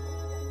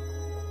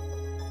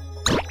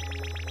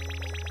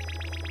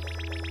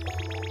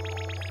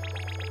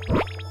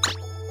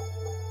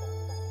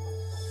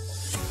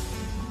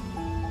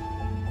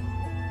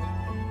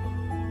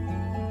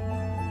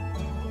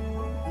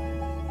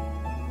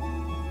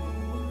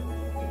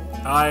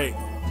 Alright.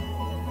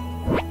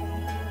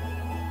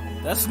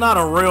 That's not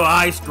a real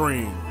ice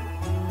cream.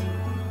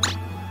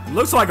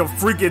 Looks like a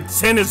freaking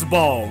tennis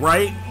ball,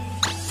 right?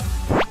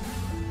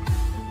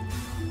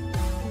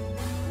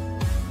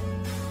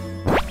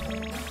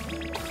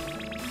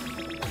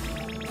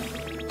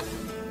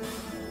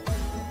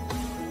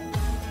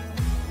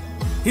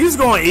 He's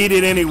gonna eat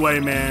it anyway,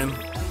 man.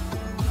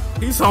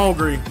 He's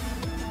hungry.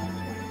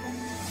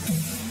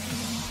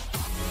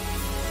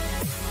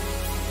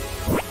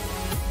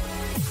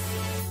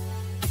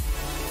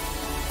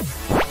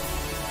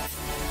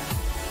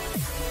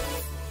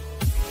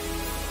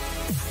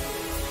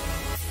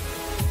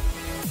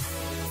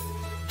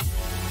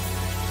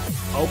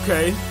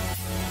 Okay.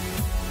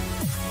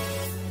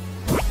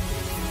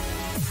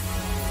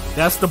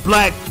 That's the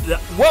black.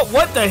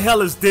 What the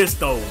hell is this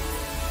though?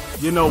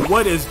 You know,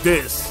 what is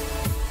this?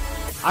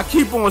 I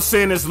keep on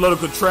saying this little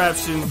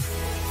contraption.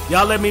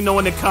 Y'all let me know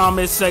in the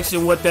comment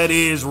section what that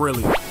is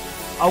really.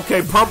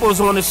 Okay,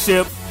 purple's on the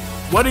ship.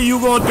 What are you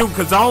gonna do?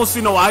 Cause I don't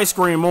see no ice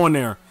cream on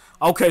there.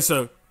 Okay,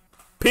 so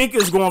Pink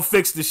is gonna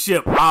fix the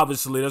ship,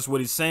 obviously. That's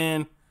what he's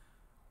saying.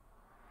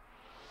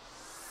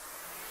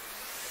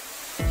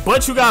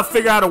 But you gotta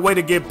figure out a way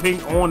to get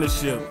Pink on the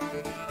ship.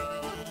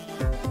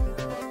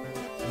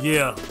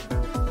 Yeah.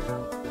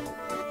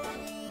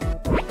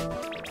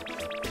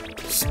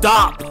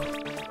 Stop.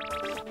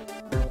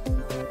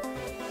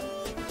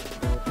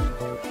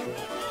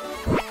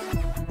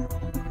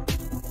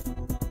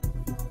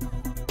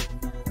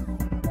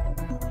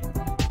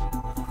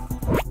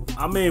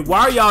 I mean,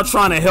 why are y'all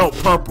trying to help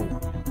Purple?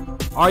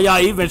 Are y'all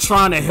even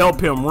trying to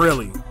help him,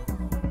 really?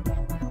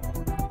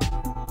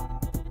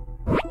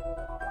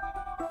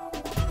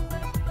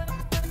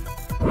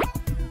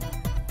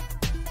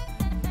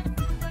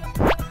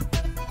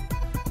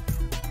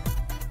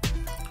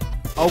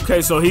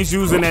 Okay, so he's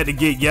using that to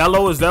get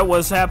yellow. Is that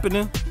what's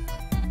happening?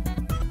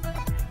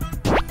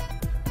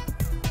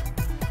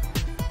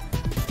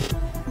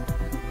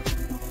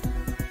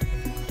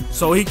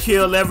 So he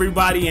killed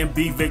everybody and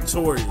be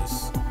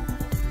victorious.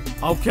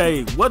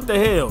 Okay, what the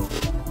hell?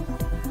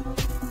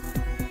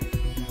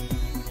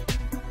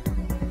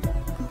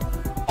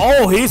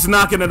 Oh, he's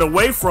knocking it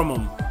away from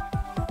him.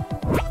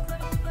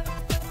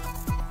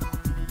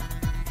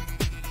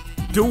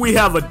 Do we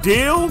have a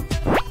deal?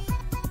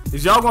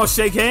 Is y'all gonna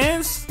shake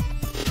hands?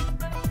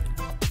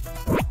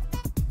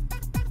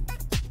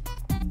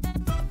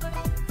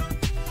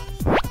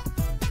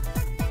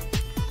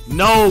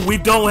 No, we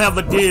don't have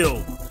a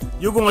deal.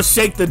 You're gonna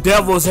shake the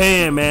devil's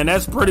hand, man.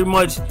 That's pretty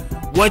much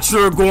what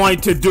you're going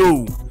to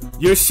do.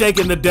 You're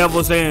shaking the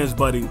devil's hands,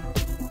 buddy.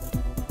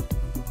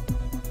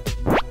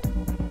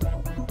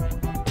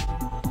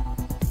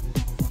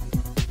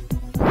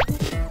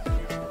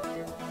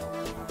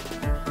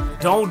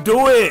 Don't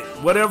do it.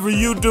 Whatever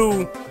you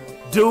do,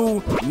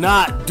 do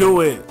not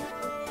do it.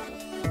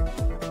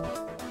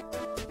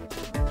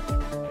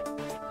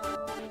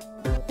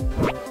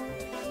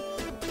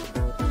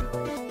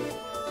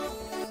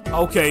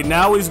 Okay,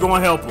 now he's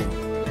gonna help him.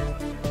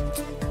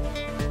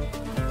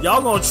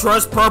 Y'all gonna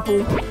trust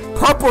Purple?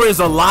 Purple is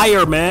a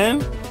liar,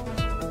 man.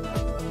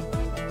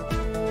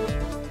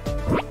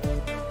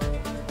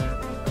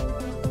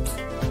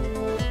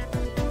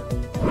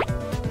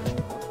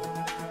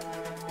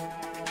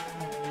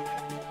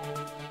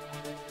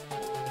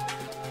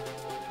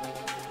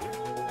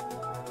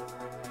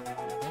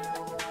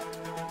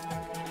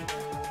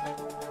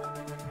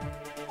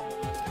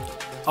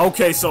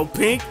 Okay, so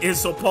Pink is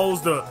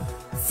supposed to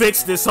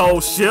fix this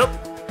whole ship.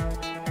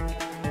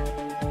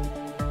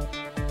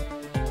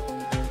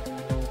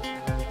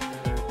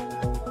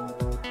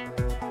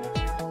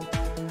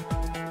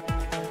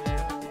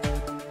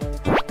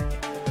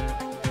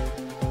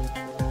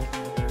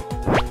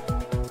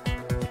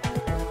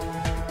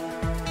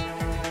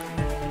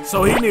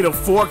 So he need a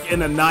fork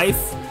and a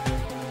knife.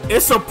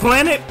 It's a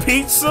planet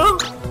pizza?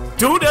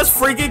 Dude, that's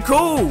freaking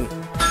cool.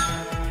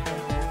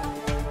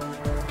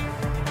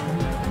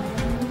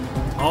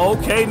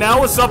 Okay,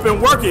 now it's up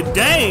and working.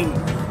 Dang,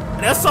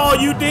 that's all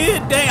you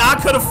did? Dang, I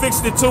could have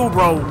fixed it too,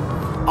 bro.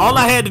 All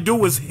I had to do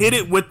was hit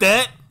it with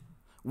that,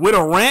 with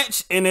a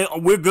wrench, and then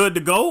we're good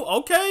to go.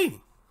 Okay.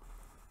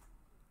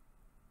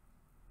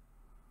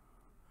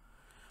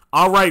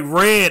 All right,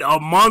 Red,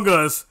 Among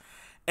Us,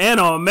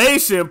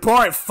 Animation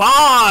Part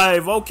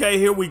 5. Okay,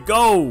 here we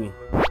go.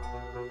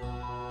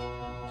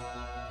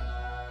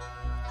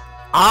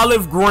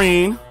 Olive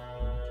green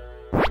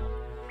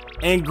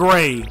and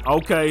gray.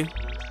 Okay.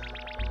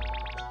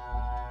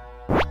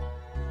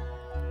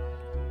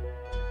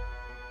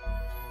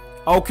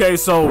 Okay,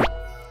 so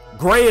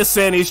Gray is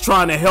saying he's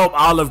trying to help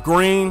Olive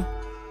Green.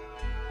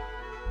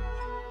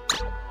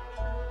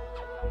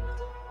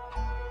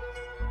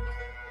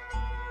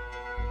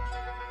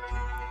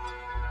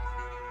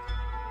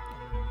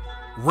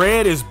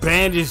 Red is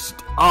bandaged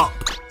up.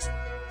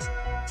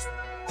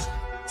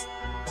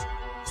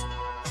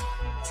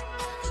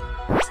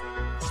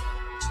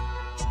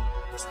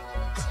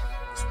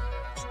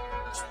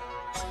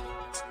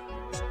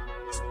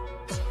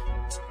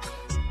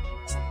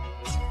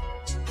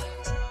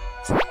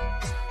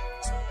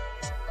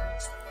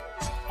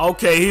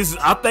 Okay,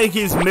 I think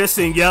he's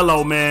missing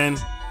yellow, man.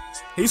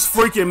 He's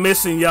freaking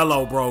missing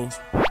yellow, bro.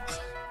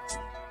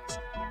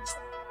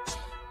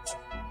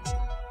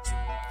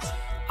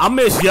 I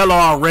miss yellow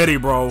already,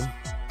 bro.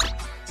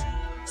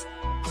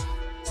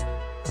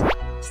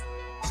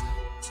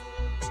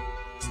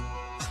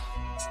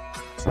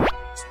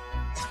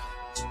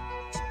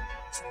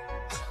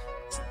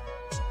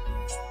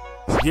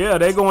 Yeah,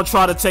 they gonna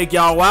try to take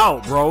y'all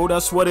out, bro.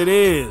 That's what it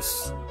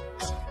is.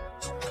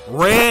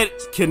 Red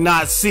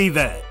cannot see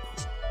that.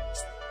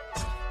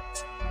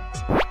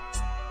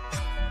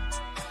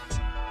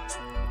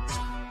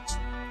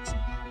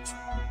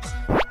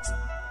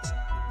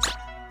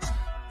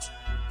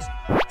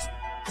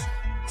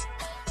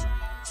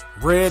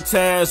 Red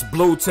Taz,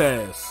 blue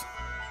Taz.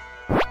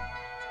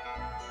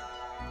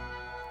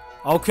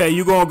 Okay,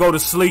 you gonna go to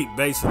sleep,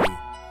 basically.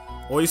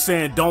 Or he's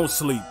saying don't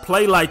sleep.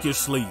 Play like you're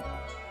asleep.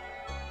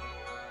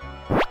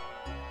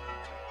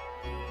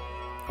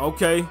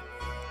 Okay.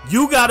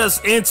 You got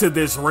us into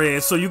this,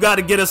 Red, so you got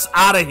to get us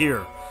out of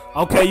here.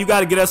 Okay, you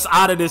got to get us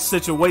out of this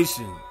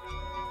situation.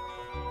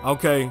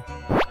 Okay,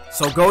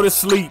 so go to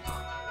sleep.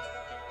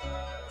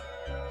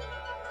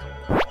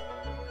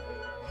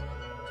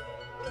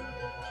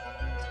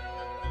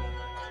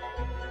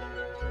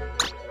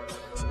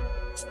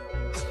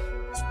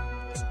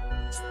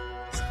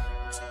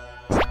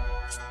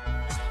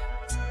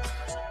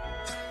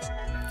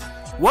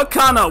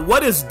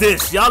 What is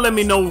this? Y'all let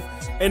me know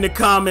in the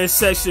comment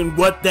section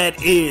what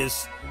that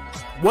is.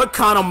 What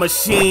kind of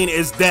machine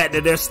is that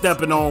they're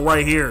stepping on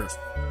right here?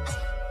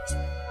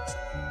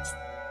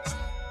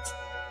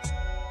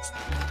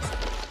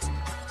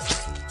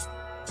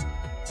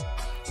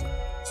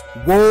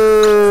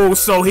 Whoa,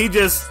 so he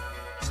just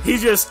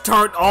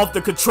turned off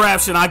the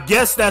contraption. I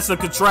guess that's a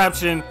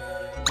contraption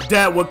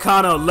that would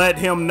kind of let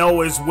him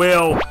know as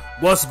well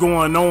what's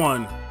going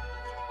on.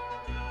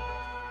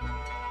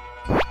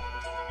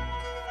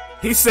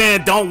 He's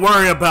saying don't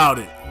worry about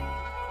it.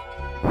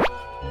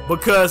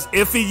 Because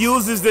if he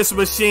uses this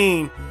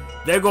machine,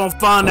 they're going to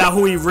find out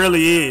who he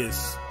really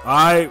is.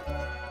 Alright?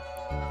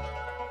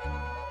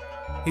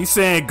 He's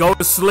saying go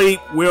to sleep.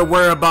 We'll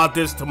worry about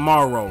this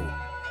tomorrow.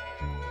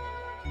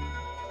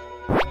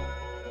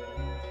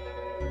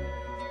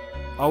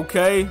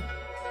 Okay.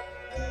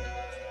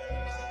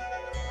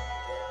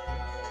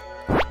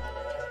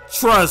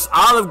 Trust,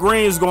 Olive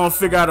Green is going to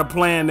figure out a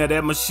plan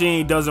that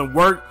machine doesn't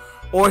work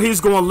or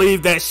he's gonna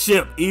leave that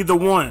ship. Either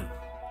one.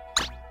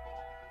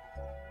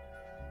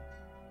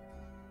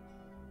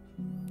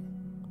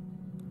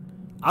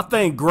 I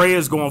think Gray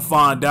is gonna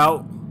find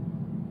out.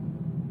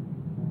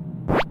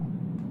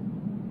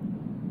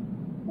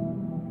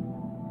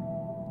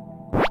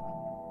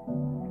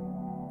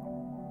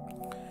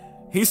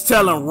 He's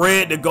telling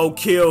Red to go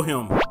kill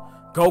him.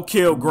 Go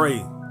kill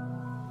Gray.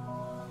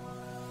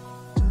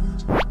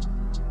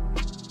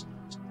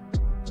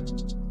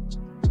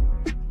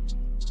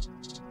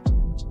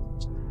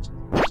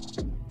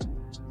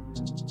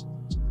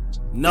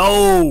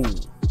 No.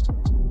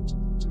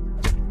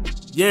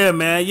 Yeah,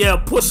 man. Yeah,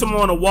 push him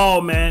on the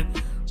wall, man.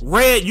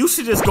 Red, you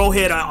should just go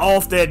ahead and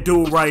off that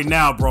dude right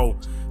now, bro.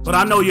 But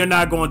I know you're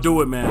not going to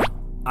do it, man.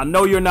 I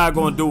know you're not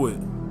going to do it.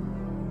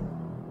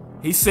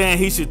 He's saying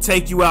he should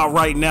take you out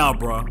right now,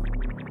 bro.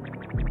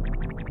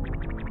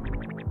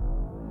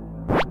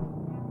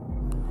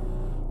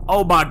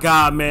 Oh, my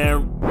God,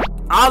 man.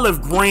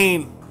 Olive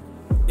Green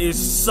is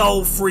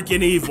so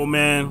freaking evil,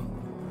 man.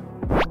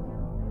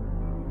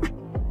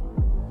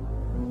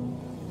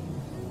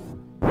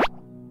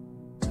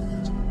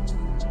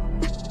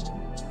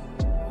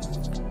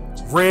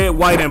 Red,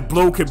 white, and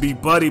blue could be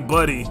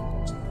buddy-buddy.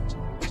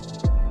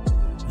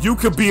 You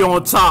could be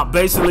on top.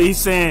 Basically, he's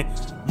saying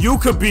you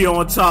could be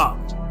on top.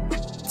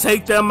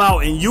 Take them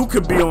out and you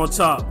could be on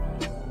top.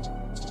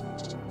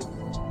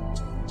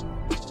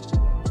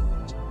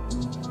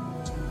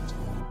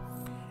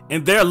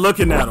 And they're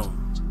looking at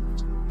him.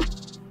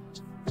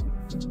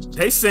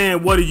 They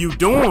saying, what are you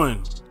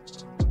doing?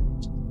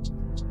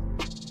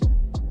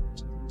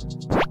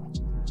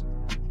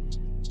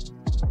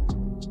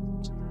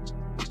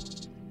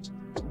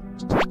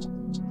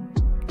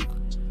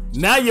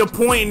 Now you're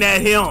pointing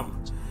at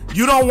him.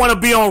 You don't want to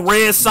be on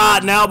Red's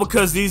side now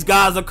because these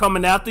guys are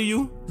coming after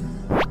you?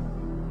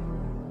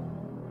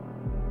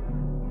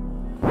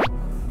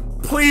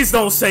 Please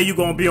don't say you're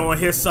going to be on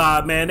his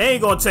side, man. They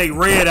ain't going to take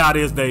Red out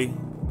his day.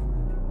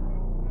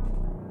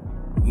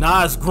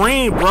 Nah, it's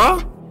green,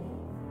 bro.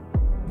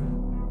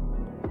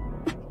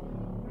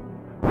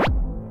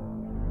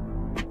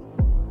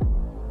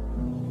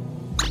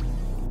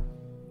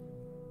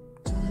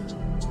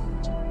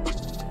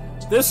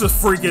 This is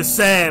freaking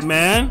sad,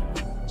 man.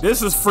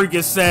 This is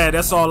freaking sad.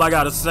 That's all I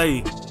gotta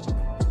say.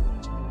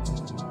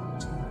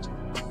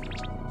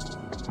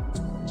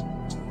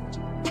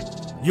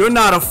 You're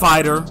not a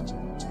fighter.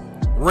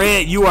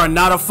 Red, you are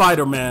not a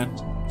fighter, man.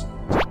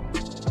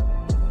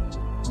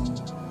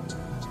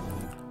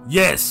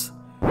 Yes.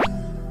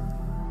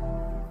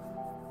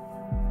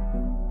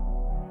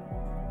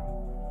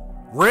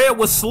 Red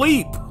was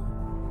asleep.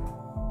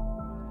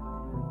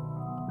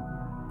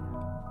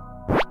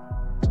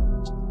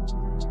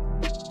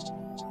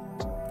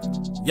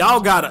 Y'all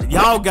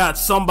got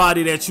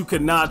somebody that you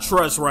could not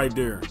trust right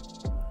there.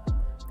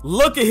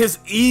 Look at his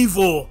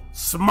evil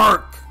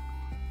smirk.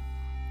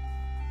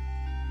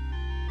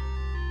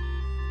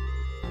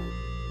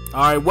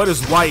 Alright, what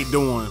is white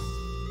doing?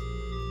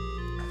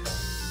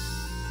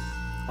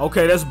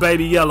 Okay, that's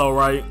baby yellow,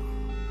 right?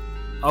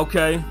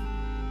 Okay.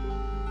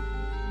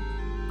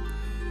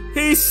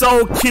 He's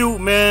so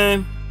cute,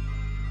 man.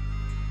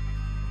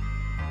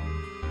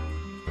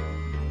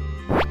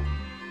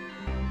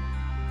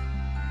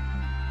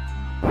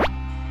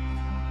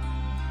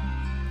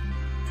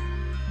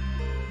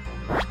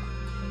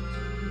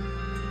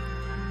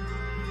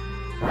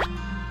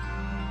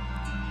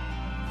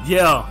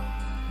 Yeah,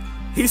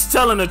 he's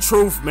telling the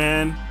truth,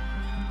 man.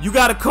 You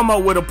got to come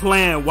up with a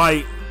plan,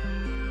 White.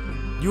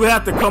 You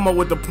have to come up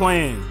with a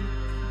plan.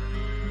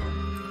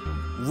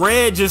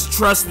 Red just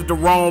trusted the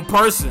wrong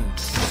person.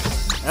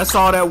 That's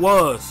all that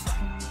was.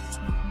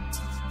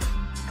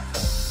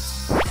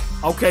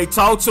 Okay,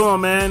 talk to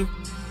him, man.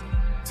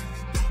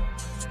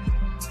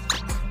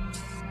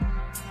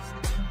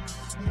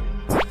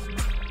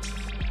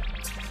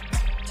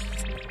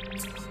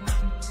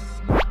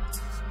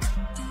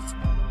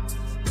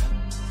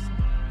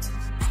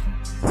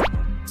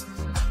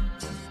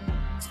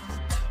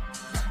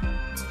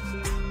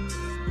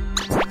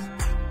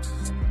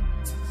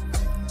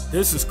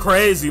 This is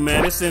crazy,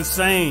 man. It's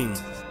insane.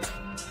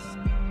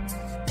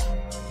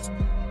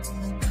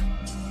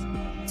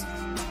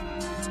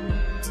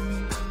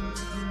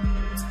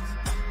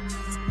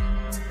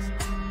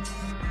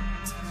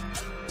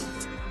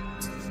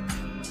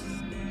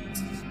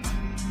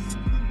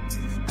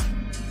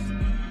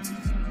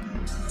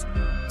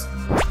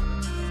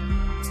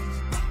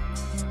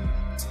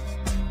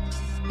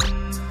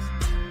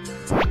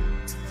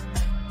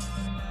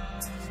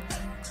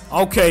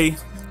 Okay.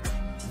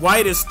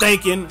 White is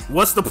thinking,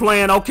 what's the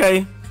plan?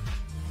 Okay.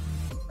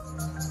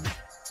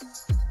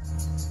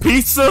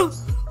 Pizza?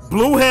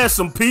 Blue has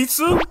some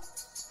pizza?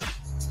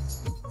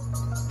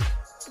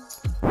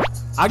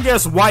 I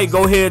guess White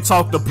go ahead and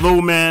talk to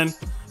Blue, man.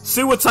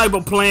 See what type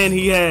of plan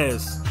he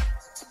has.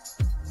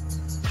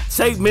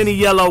 Take Mini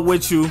Yellow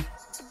with you.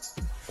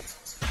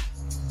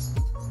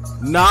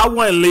 Nah, I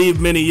wouldn't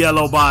leave Mini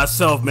Yellow by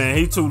herself, man.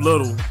 He too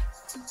little.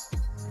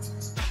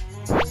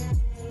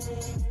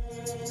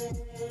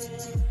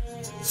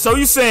 So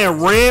you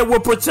saying red will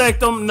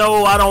protect him?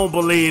 No, I don't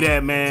believe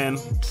that, man.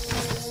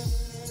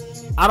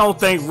 I don't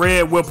think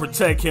red will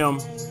protect him.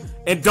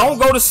 And don't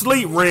go to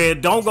sleep,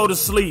 red. Don't go to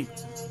sleep.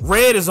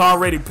 Red is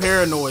already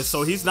paranoid,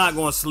 so he's not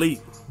going to sleep.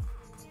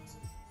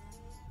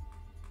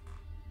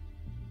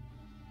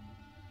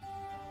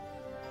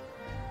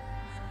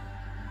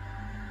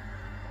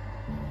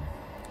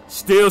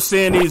 Still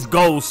seeing these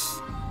ghosts.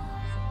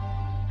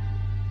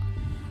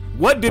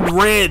 What did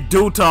red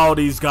do to all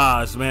these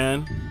guys,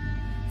 man?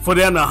 For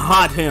them to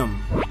haunt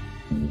him.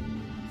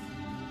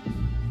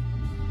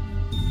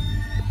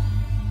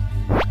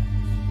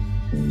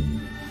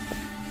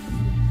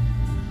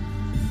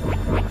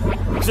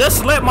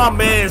 Just let my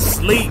man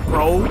sleep,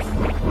 bro.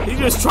 He's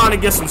just trying to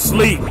get some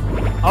sleep.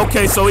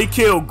 Okay, so he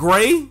killed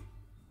Gray.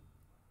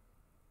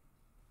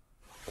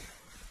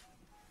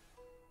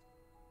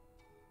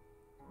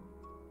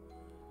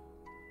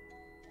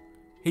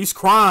 He's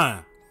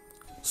crying.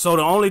 So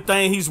the only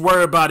thing he's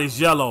worried about is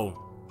yellow.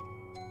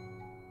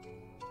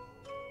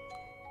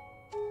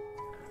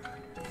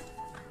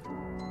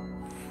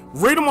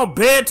 Read him a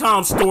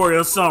bedtime story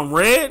or something,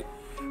 Red.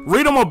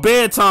 Read him a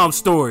bedtime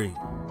story.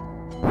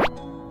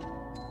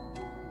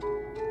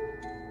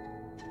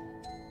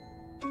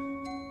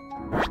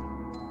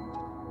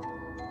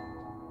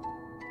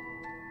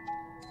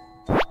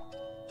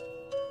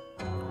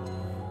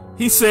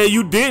 He said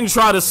you didn't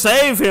try to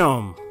save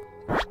him.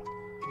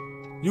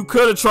 You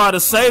could have tried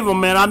to save him,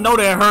 man. I know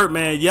that hurt,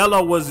 man.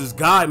 Yellow was his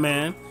guy,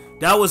 man.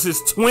 That was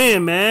his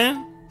twin,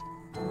 man.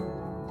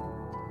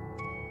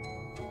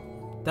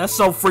 That's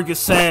so freaking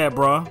sad,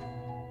 bro.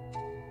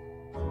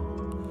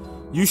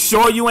 You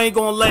sure you ain't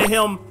gonna let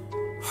him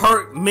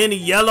hurt Mini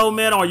Yellow,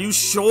 man? Are you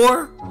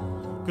sure?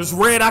 Because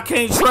Red, I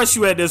can't trust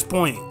you at this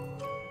point.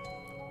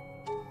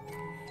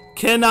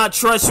 Cannot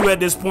trust you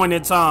at this point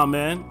in time,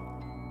 man.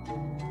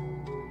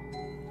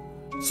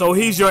 So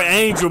he's your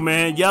angel,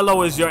 man.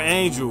 Yellow is your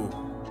angel.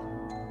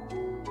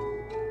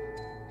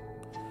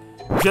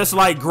 Just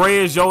like Gray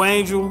is your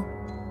angel.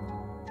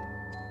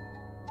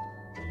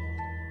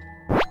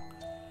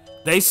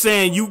 They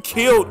saying you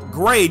killed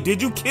Gray.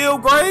 Did you kill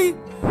Gray?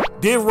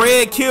 Did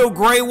Red kill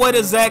Gray? What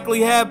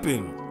exactly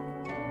happened?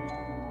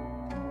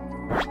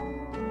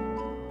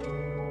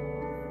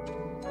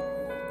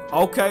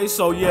 Okay,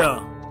 so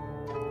yeah.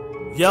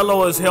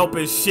 Yellow is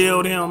helping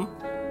shield him.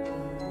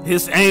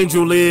 His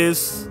angel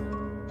is.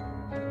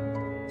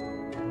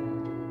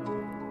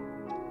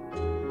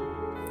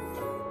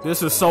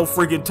 This is so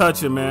freaking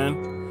touching,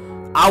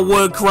 man. I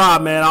would cry,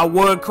 man. I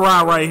would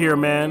cry right here,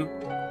 man.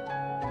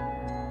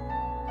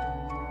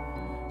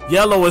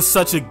 Yellow is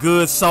such a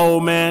good soul,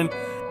 man.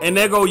 And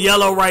there go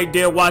Yellow right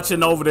there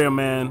watching over there,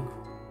 man.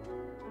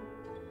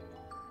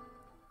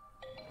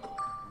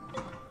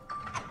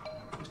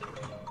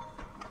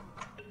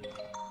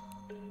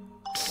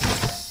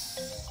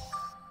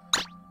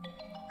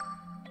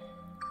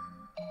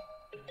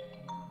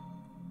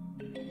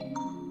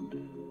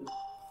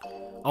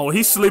 Oh,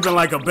 he's sleeping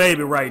like a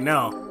baby right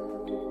now.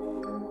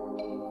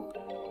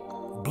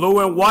 Blue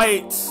and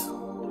white.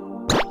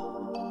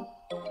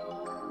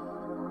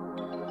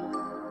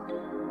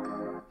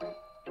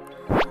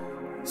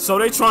 So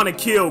they trying to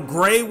kill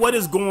Gray? What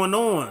is going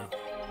on?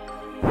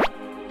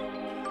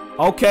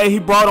 Okay, he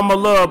brought him a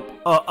little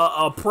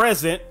a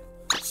present.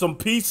 Some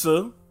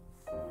pizza.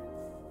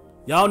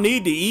 Y'all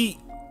need to eat.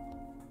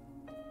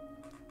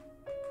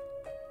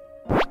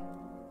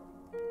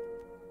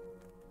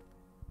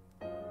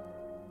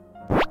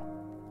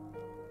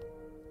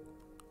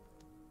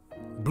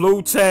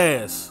 Blue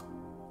task.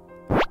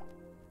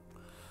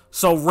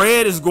 So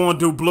Red is going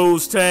to do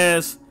Blue's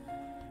task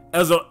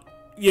as a,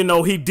 you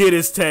know, he did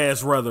his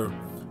task rather.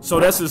 So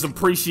that's his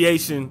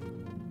appreciation.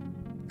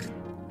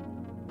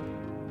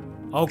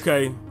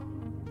 Okay.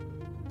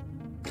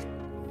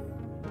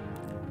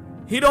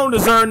 He don't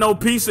deserve no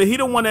pizza. He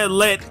the one that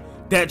let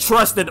that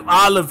trusted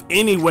Olive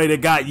anyway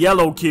that got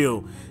Yellow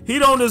killed. He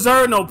don't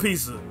deserve no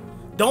pizza.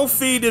 Don't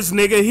feed this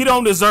nigga. He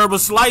don't deserve a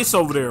slice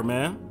over there,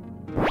 man.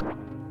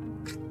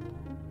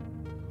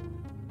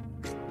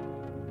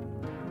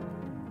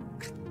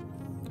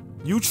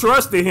 You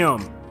trusted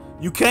him.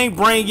 You can't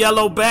bring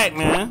Yellow back,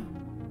 man.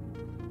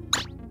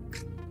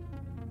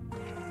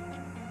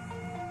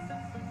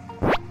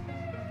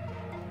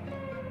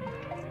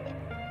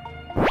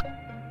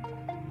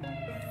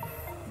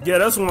 Yeah,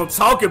 that's what I'm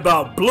talking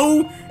about.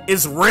 Blue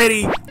is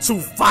ready to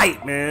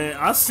fight, man.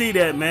 I see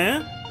that,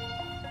 man.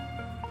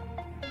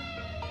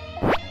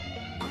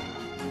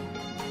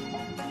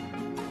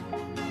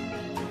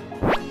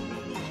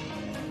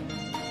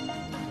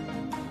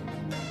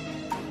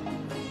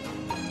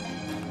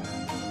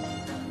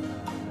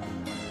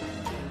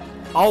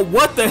 Oh,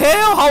 what the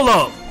hell? Hold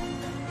up.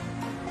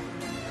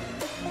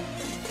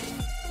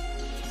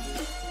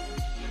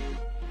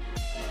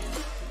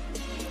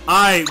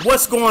 Alright,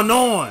 what's going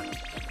on?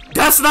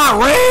 That's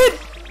not Red?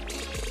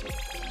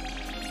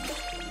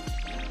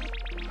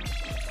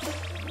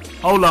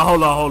 Hold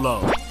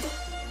on.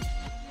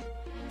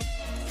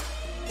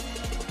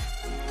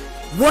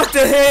 What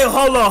the hell?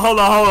 Hold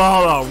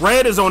on.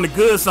 Red is on the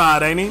good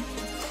side, ain't he?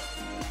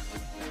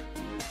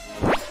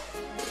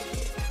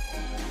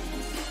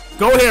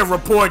 Go ahead,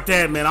 report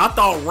that, man. I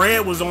thought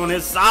Red was on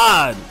his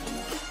side.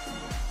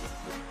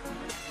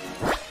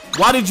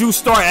 Why did you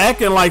start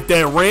acting like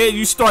that, Red?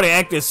 You started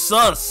acting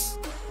sus.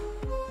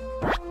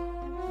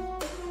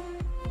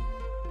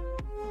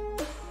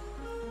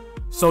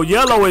 So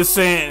Yellow is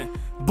saying,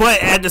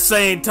 but at the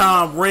same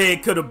time,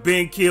 Red could have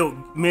been killed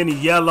mini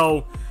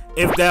Yellow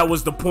if that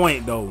was the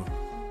point, though.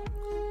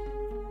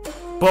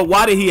 But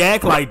why did he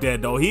act like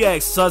that, though? He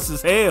act sus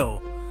as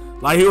hell.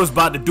 Like he was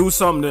about to do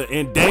something to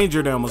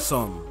endanger them or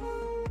something.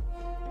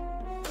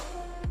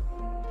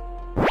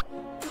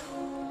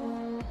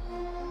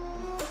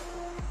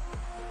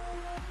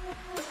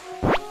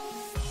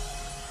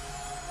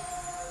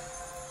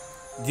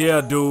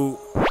 Yeah, dude.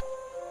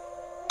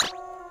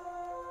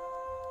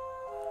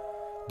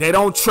 They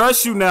don't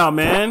trust you now,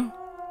 man.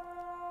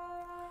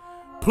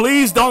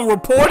 Please don't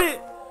report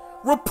it.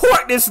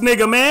 Report this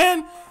nigga,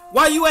 man.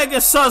 Why you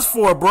acting sus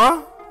for,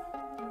 bruh?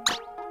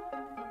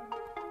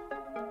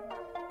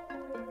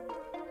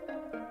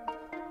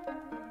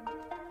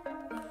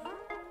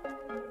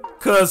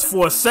 Cause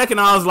for a second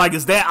I was like,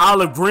 is that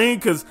olive green?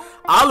 Cause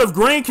olive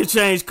green can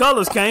change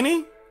colors, can't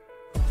he?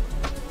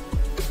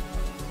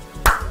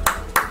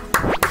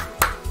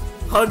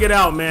 Hug it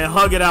out, man.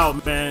 Hug it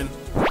out, man.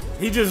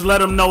 He just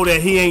let him know that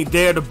he ain't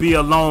there to be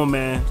alone,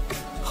 man.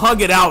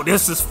 Hug it out.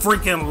 This is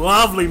freaking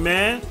lovely,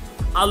 man.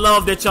 I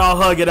love that y'all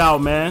hug it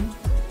out, man.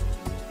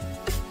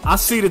 I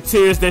see the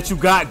tears that you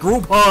got.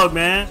 Group hug,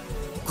 man.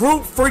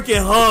 Group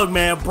freaking hug,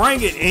 man.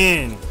 Bring it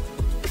in.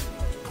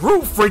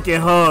 Group freaking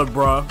hug,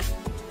 bro.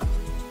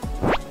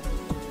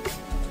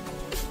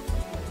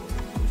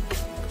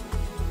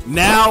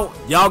 Now,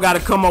 y'all got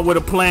to come up with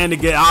a plan to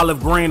get Olive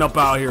Green up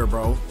out here,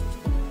 bro.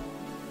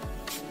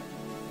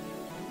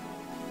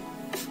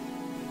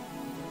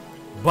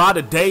 By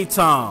the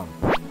daytime,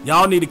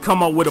 y'all need to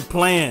come up with a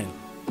plan.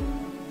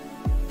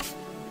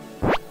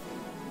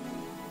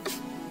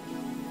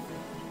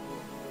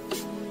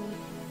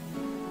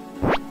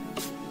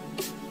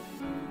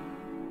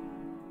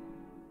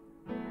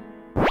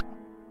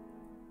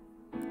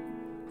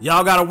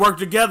 Y'all gotta work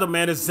together,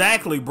 man.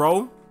 Exactly,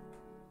 bro.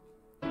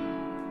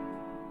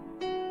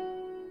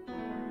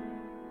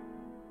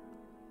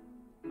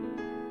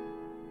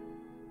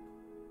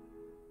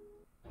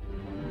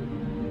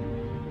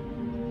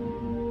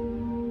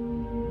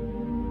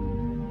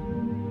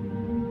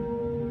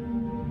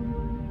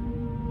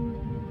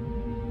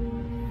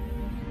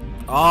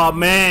 Oh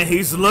man,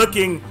 he's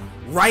looking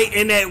right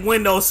in that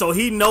window, so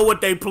he know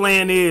what their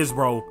plan is,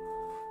 bro.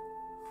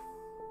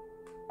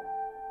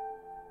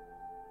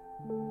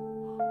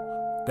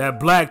 That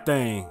black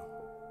thing.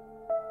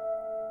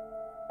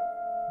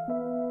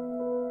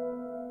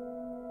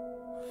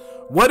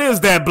 What is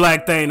that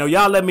black thing, though?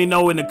 Y'all let me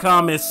know in the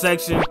comments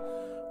section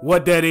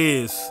what that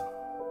is.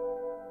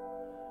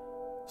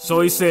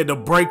 So he said to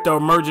break the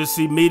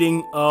emergency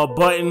meeting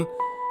button.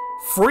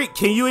 Freak,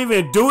 can you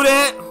even do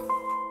that?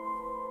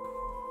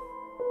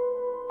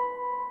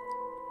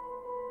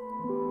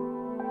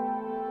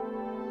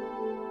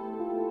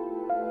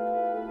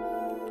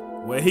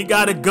 Well, he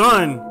got a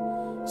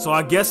gun, so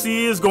I guess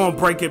he is gonna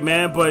break it,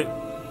 man. But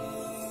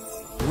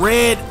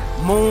Red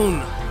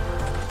Moon.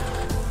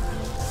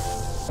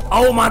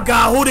 Oh my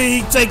God, who did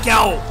he take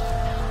out?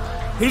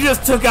 He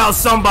just took out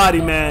somebody,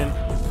 man,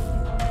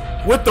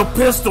 with the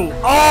pistol.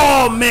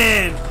 Oh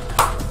man.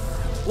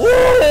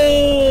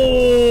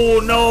 Oh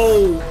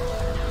no,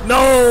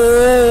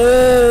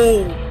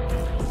 no.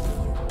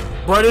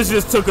 Bro, this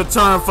just took a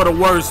turn for the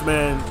worse,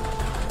 man.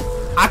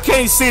 I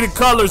can't see the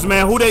colors,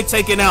 man. Who they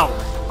taking out?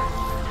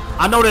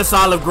 I know that's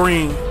Olive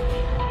Green.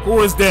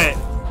 Who is that?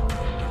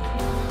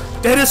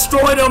 They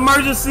destroyed the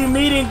emergency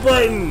meeting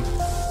button.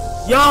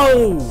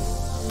 Yo.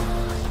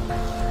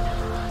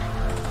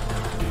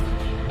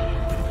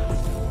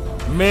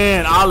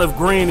 Man, Olive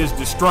Green is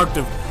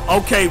destructive.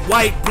 Okay,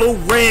 white, blue,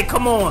 red.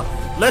 Come on.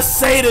 Let's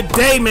say the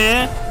day,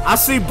 man. I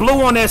see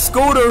blue on that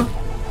scooter.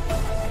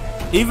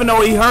 Even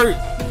though he hurt.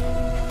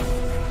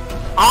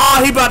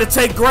 Ah, he about to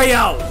take gray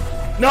out.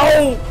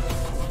 No.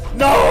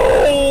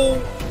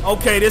 No.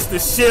 Okay, this the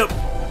ship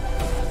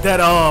that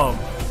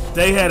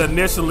they had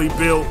initially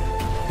built.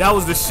 That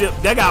was the ship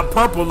that got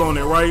purple on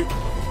it, right?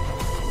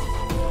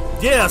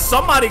 Yeah,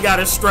 somebody got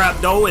a strap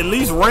though. At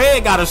least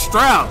Red got a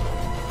strap.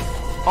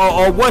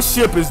 Or what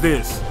ship is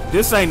this?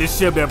 This ain't the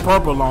ship that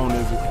purple on,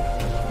 is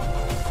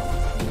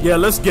it? Yeah,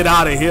 let's get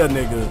out of here,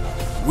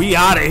 nigga. We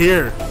out of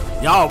here.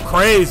 Y'all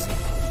crazy.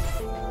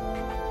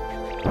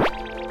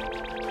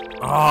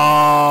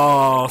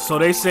 Oh, so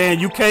they saying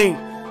you can't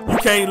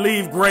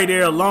leave Gray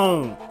there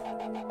alone.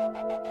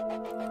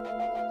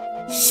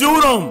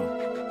 Shoot him.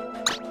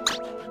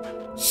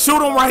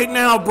 Shoot him right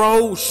now,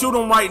 bro. Shoot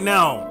him right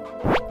now.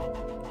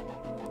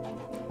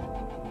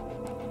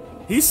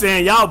 He's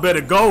saying y'all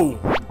better go,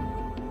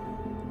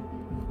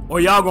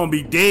 or y'all gonna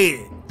be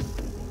dead.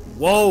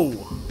 Whoa.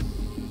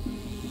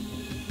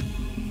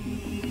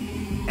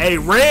 Hey,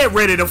 Red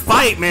ready to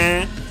fight,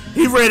 man.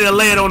 He ready to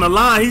lay it on the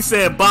line. He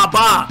said,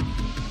 bye-bye.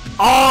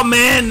 Oh,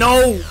 man,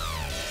 no.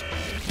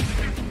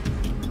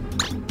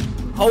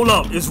 Hold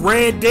up. Is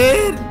Red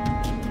dead?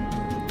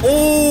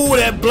 Oh,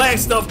 that black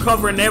stuff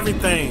covering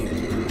everything.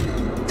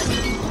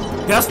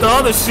 That's the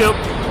other ship.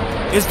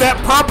 Is that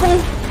purple?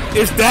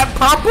 Is that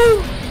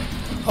purple?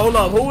 Hold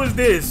up. Who is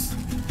this?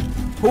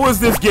 Who is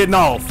this getting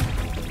off?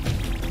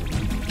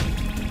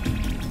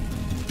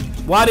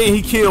 Why didn't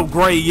he kill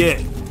Gray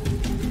yet?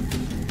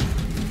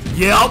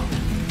 Yep.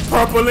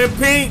 Purple and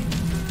pink.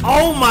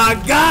 Oh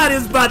my God,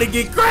 it's about to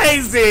get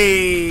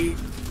crazy.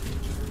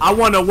 I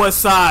wonder what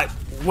side,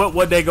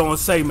 what they gonna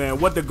say, man.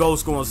 What the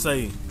ghost gonna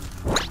say.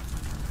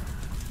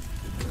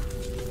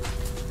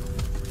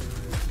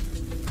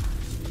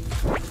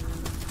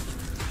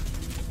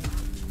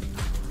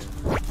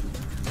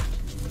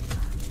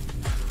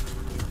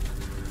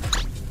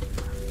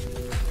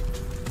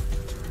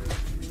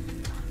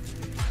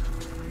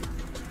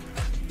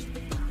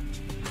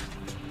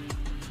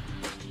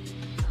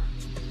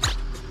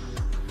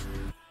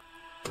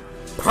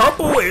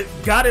 Purple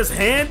got his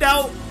hand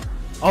out.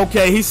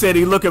 Okay, he said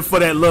he looking for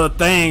that little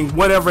thing,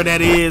 whatever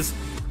that is.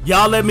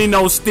 Y'all let me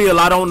know still.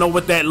 I don't know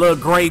what that little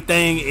gray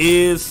thing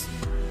is.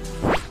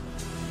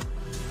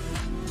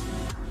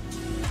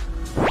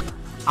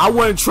 I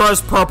wouldn't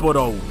trust Purple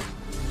though.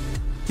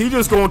 He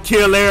just gonna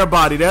kill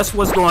everybody. That's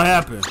what's gonna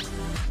happen.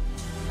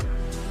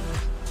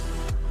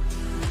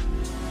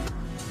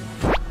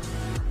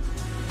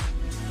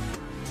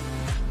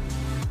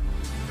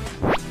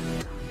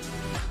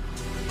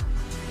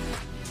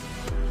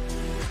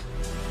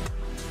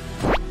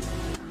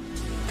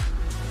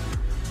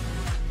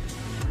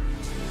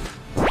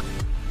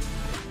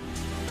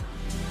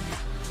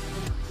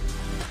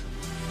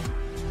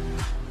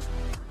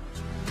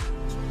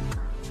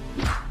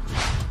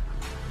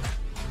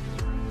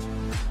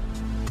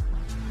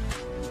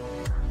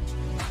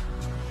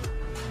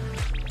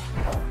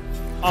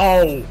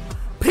 Oh,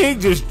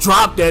 Pink just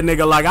dropped that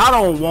nigga like I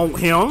don't want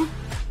him.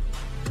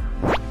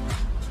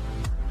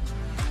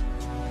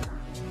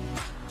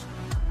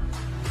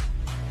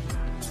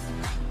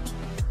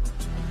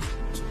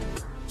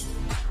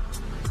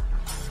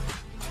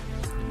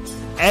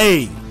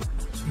 Hey,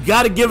 you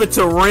gotta give it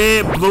to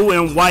red, blue,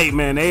 and white,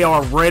 man. They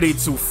are ready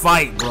to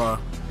fight, bruh.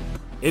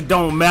 It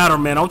don't matter,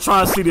 man. I'm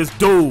trying to see this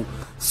dude.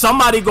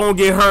 Somebody gonna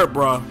get hurt,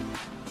 bruh.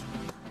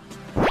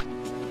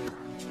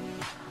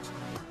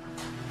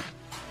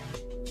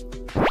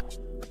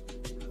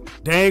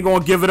 They ain't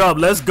gonna give it up.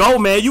 Let's go,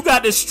 man. You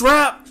got this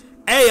strap.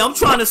 Hey, I'm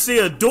trying to see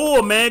a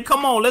duel, man.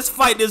 Come on, let's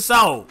fight this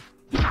out.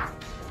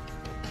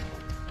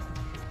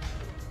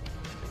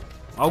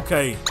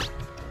 Okay.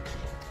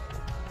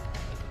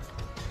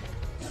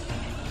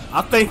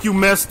 I think you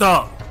messed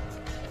up.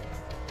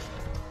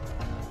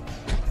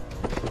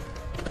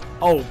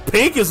 Oh,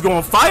 Pink is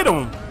gonna fight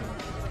him.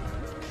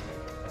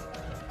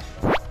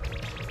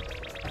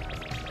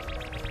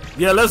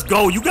 Yeah, let's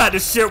go. You got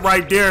this shit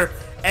right there.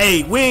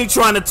 Hey, we ain't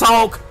trying to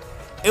talk.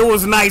 It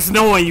was nice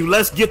knowing you.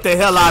 Let's get the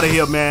hell out of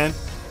here, man.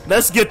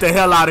 Let's get the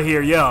hell out of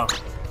here, yeah.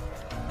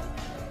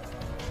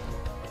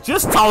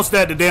 Just toss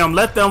that to them.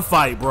 Let them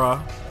fight,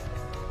 bruh.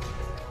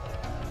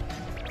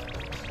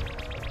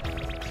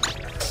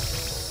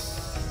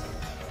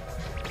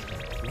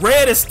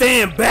 Red is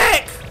staying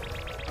back?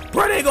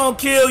 Bro, they gonna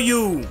kill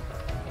you.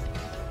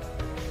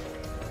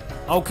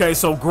 Okay,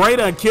 so Gray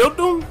done killed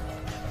them?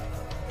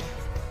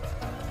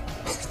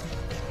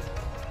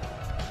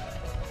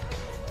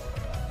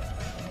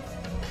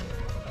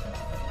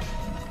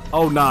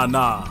 Oh,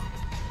 nah.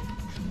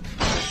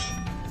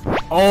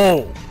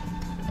 Oh.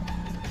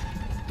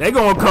 They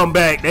gonna come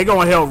back. They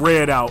gonna help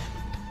Red out.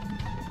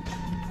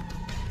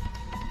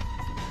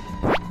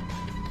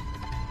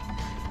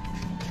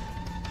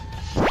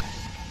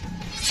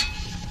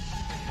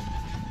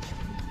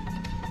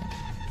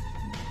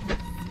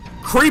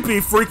 Creepy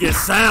freaking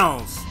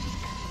sounds.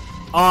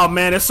 Oh,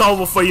 man, it's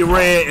over for you,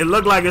 Red. It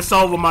look like it's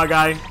over, my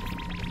guy.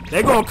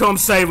 They gonna come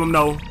save him,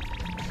 though.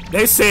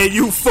 They said,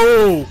 you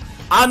fool.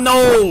 I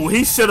know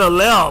he should have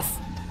left.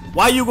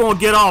 Why you gonna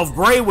get off?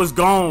 Gray was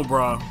gone,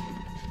 bro.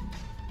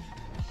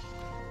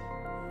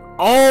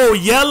 Oh,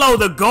 Yellow,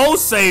 the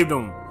ghost saved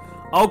him.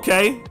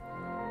 Okay.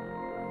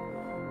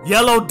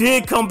 Yellow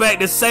did come back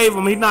to save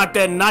him. He knocked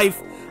that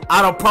knife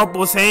out of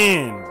Purple's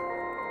hand.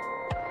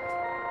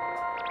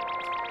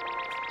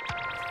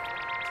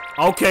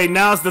 Okay,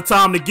 now's the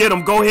time to get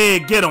him. Go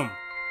ahead, get him.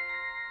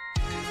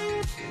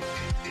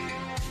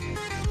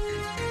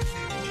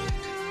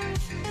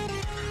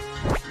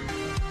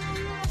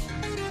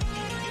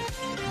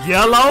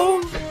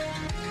 Yellow?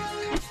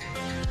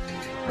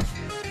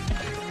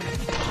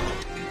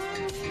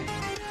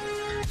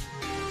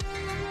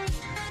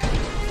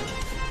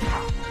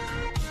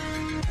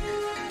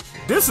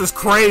 This is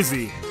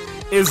crazy.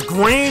 Is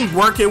Green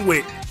working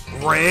with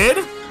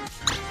Red?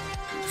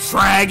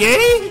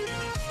 Shaggy?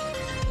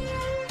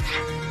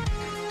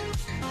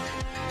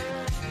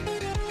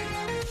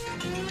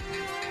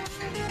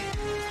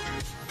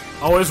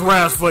 Oh, it's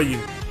Raz for you.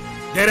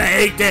 They done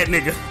ate that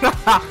nigga.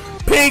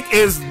 Pink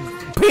is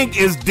pink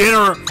is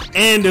dinner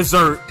and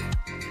dessert.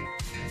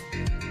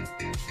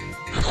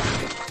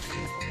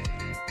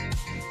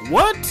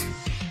 What?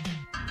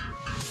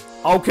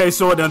 Okay,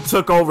 so it done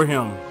took over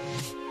him.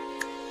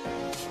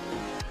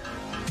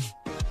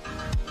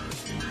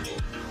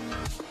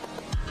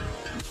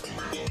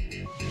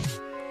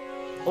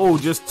 Oh,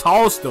 just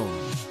tossed him.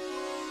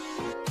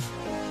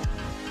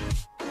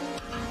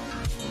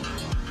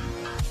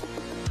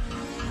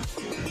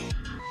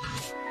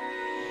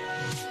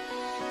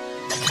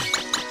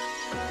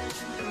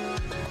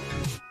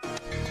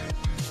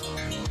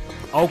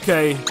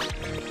 Okay.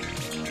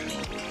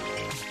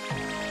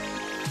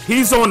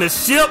 He's on the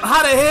ship?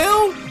 How the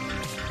hell?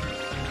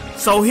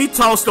 So he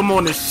tossed him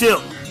on the ship.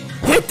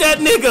 Hit that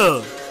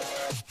nigga.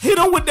 Hit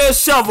him with that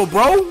shovel,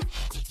 bro.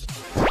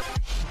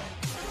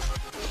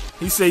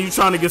 He said, you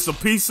trying to get some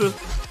pizza?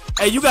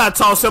 Hey, you gotta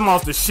toss him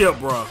off the ship,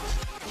 bro.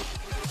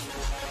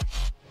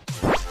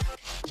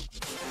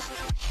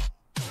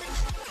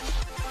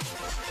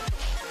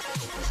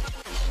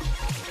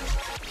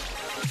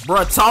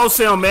 Bruh, toss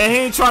him, man. He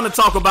ain't trying to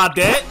talk about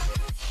that.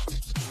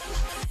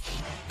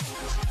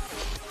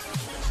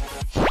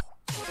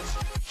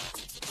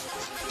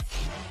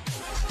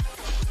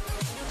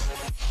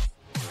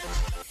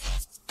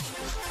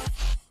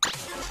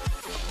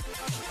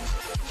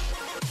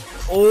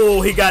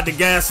 Oh, he got the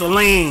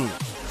gasoline.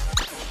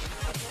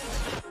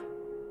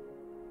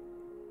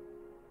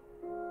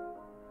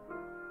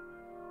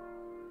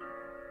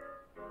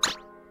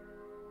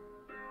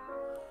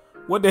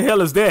 What the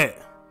hell is that?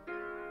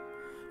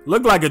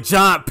 Look like a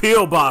giant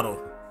pill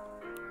bottle.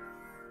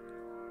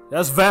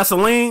 That's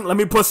Vaseline. Let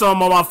me put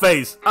some on my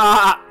face.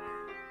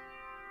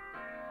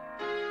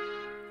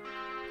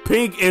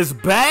 Pink is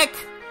back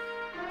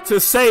to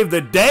save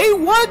the day?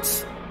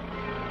 What?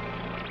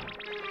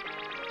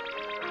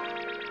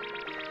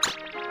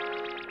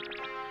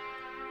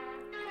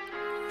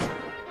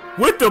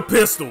 With the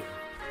pistol.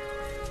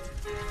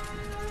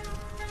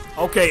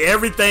 Okay,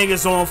 everything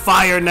is on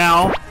fire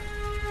now.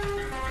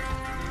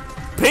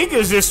 Pink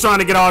is just trying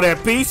to get all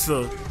that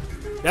pizza.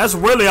 That's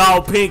really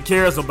all Pink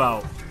cares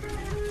about.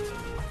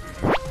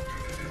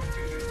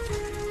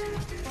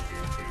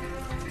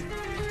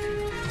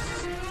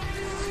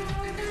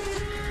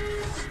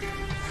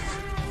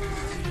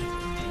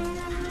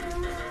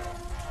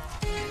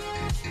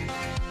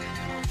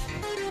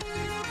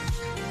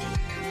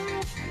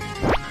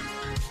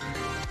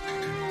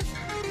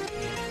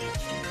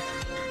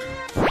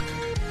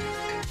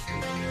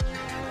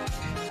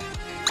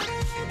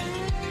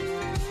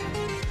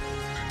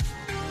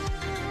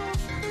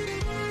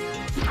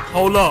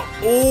 Hold up.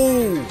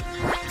 Ooh.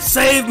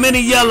 Save mini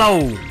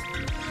yellow.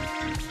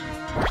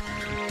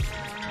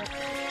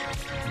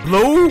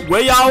 Blue,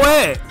 where y'all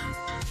at?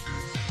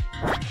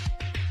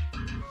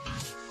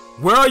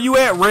 Where are you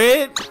at,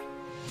 red?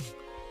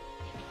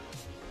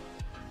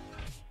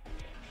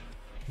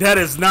 That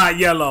is not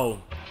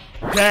yellow.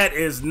 That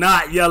is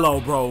not yellow,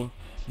 bro.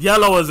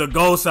 Yellow is a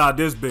ghost out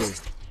this big.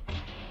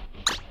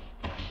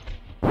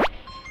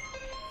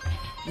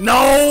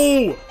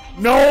 No!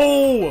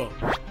 No!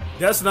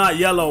 That's not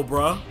yellow,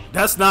 bruh.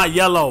 That's not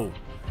yellow.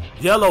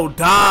 Yellow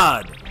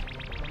died.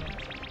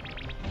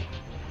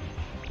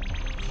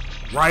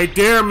 Right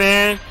there,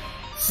 man.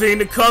 Seen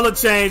the color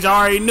change. I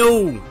already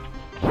knew.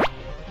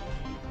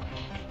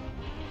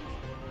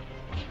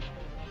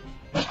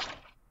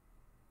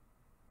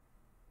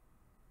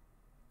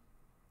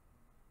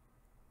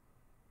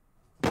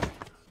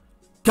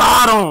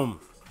 Got him.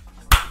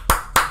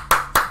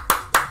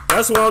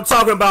 That's what I'm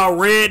talking about,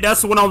 red.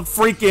 That's what I'm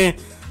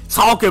freaking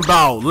talking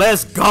about.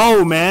 Let's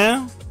go,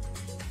 man.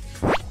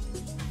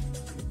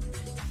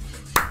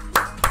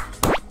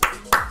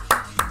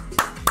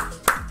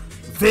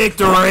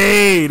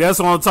 Victory. That's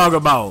what I'm talking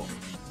about.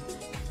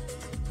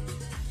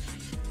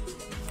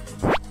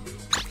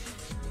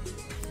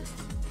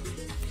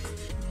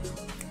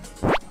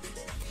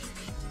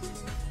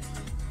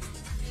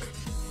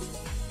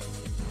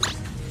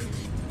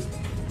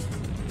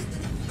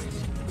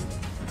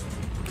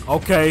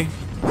 Okay.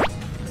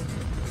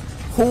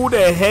 Who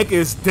the heck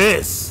is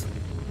this?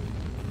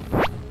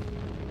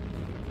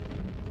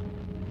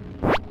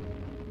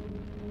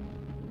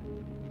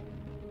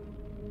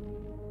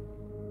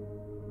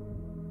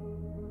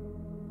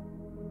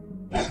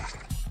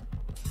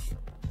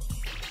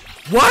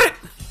 What?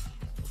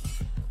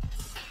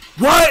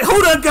 What?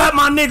 Who done got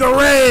my nigga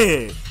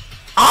red?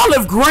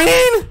 Olive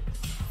green?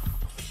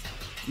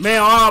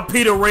 Man,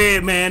 RP to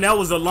red, man. That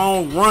was a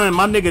long run.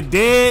 My nigga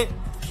dead?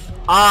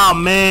 Ah,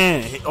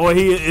 man. Or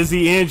is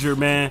he injured,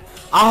 man?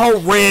 I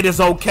hope red is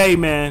okay,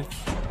 man.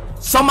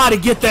 Somebody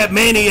get that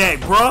maniac,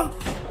 bruh.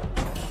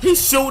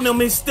 He's shooting him.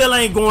 He still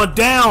ain't going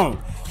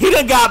down. He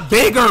done got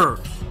bigger.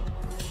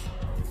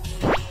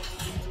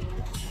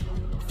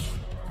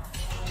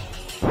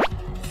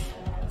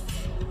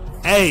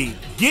 Hey,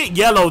 get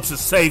yellow to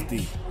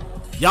safety.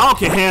 Y'all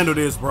can handle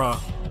this, bruh.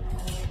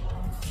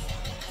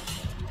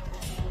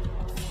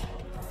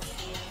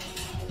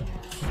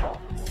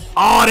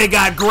 Oh, they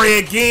got gray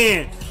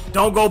again.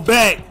 Don't go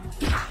back.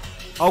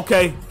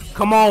 Okay,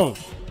 come on.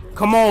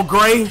 Come on,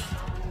 Gray.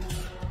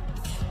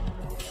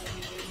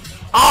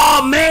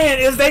 Oh, man.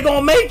 Is they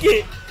gonna make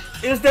it?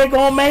 Is they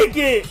gonna make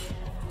it?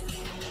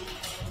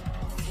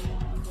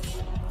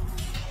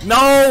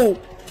 No.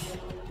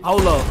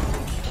 Hold up.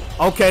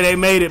 Okay, they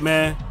made it,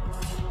 man.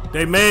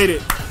 They made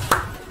it.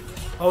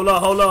 Hold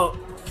up, hold up.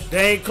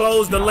 They ain't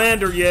closed the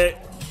lander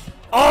yet.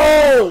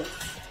 Oh!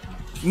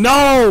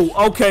 No!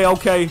 Okay,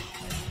 okay.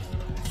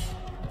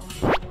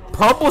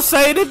 Purple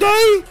say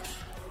today?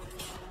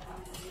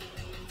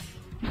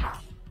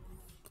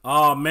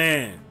 Oh,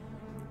 man.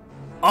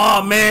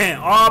 Oh, man.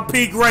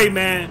 R.I.P. Gray,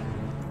 man.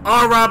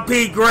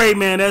 R.I.P. Gray,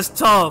 man. That's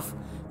tough.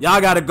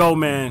 Y'all gotta go,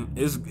 man.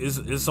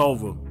 It's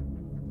over.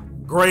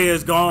 Gray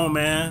is gone,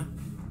 man.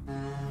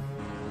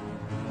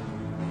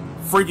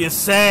 Freaking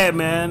sad,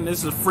 man.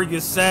 This is freaking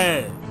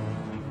sad.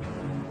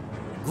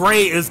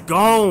 Gray is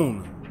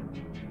gone.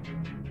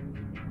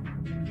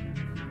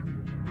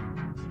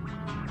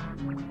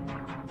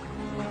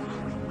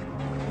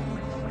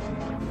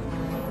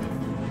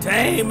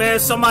 Dang, man.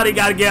 Somebody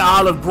got to get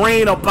Olive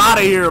Green up out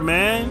of here,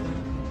 man.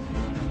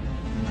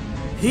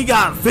 He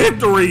got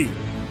victory.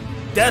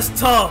 That's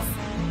tough.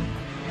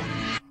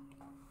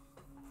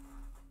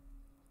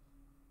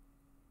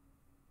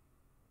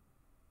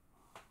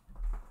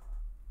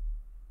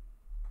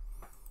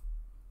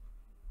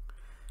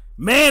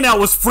 Man, that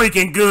was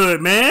freaking good,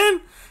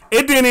 man.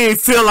 It didn't even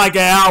feel like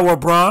an hour,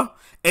 bruh.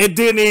 It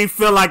didn't even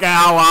feel like an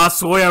hour, I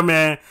swear,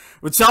 man.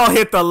 But y'all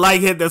hit the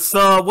like, hit the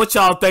sub. What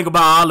y'all think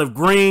about Olive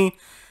Green?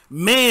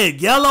 Man,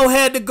 Yellow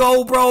had to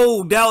go,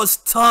 bro. That was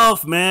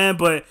tough, man.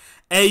 But,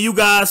 hey, you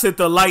guys hit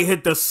the like,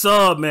 hit the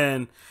sub,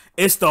 man.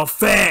 It's the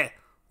fat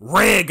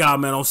red guy,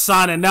 man. I'm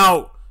signing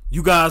out.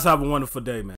 You guys have a wonderful day, man.